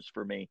trenches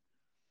for me.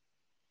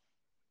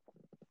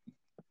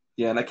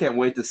 Yeah, and I can't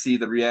wait to see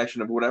the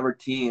reaction of whatever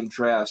team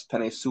drafts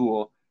Penei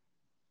Sewell,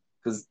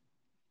 because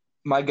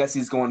my guess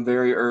he's going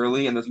very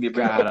early, and there's going to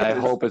be I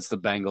hope it's the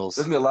Bengals.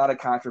 There's going to be a lot of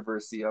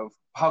controversy of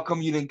how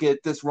come you didn't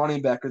get this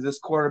running back or this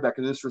quarterback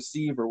or this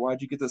receiver?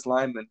 Why'd you get this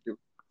lineman?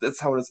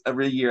 That's how it is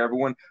every year.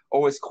 Everyone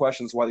always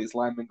questions why these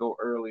linemen go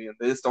early, and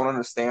they just don't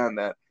understand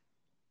that.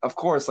 Of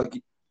course, like,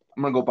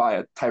 I'm going to go buy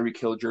a Tyreek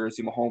Hill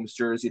jersey, Mahomes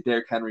jersey,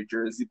 Derrick Henry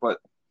jersey, but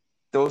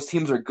those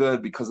teams are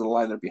good because of the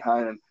line they're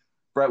behind. And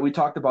Brett, we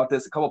talked about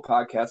this a couple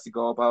podcasts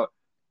ago about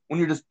when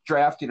you're just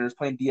drafting or just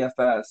playing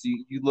DFS,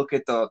 you look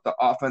at the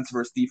offensive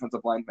versus defensive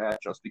line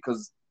matchups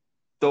because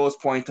those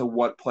point to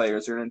what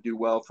players are going to do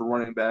well for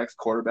running backs,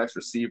 quarterbacks,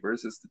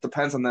 receivers. It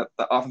depends on the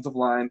offensive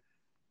line.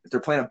 If they're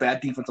playing a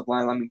bad defensive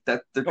line, I mean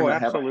that they're going to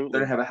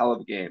have a hell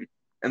of a game,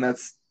 and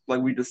that's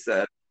like we just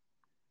said.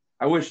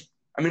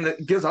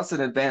 It gives us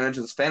an advantage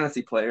as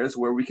fantasy players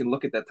where we can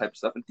look at that type of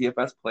stuff and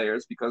DFS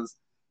players because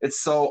it's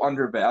so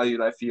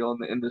undervalued. I feel in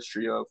the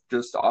industry of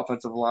just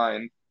offensive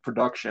line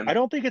production. I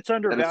don't think it's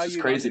undervalued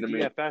crazy on the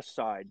DFS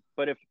side,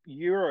 but if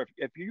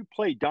you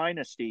play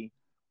Dynasty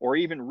or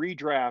even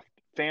redraft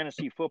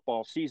fantasy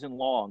football season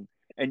long,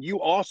 and you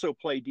also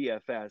play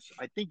DFS,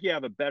 I think you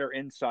have a better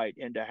insight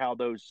into how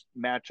those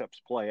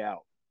matchups play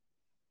out.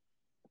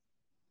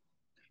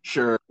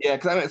 Sure. Yeah,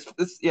 because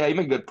you make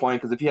a good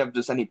point. Because if you have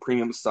just any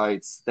premium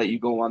sites that you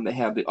go on, they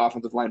have the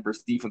offensive line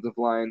versus defensive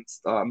lines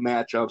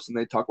matchups, and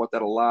they talk about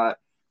that a lot.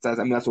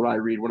 That's what I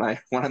read when I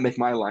make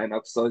my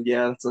lineup. So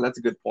that's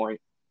a good point.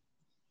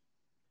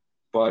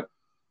 But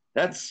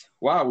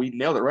we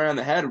nailed it right on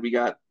the head. We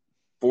got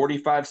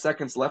 45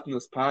 seconds left in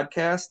this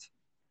podcast.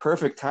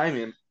 Perfect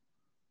timing.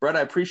 Brett,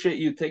 I appreciate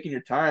you taking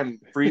your time,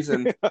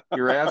 freezing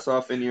your ass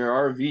off in your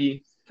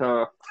RV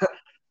to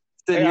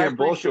sit here and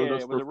bullshit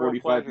with us for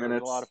 45 minutes.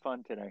 It was a lot of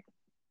fun today.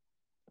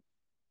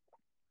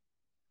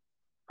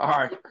 All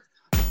right.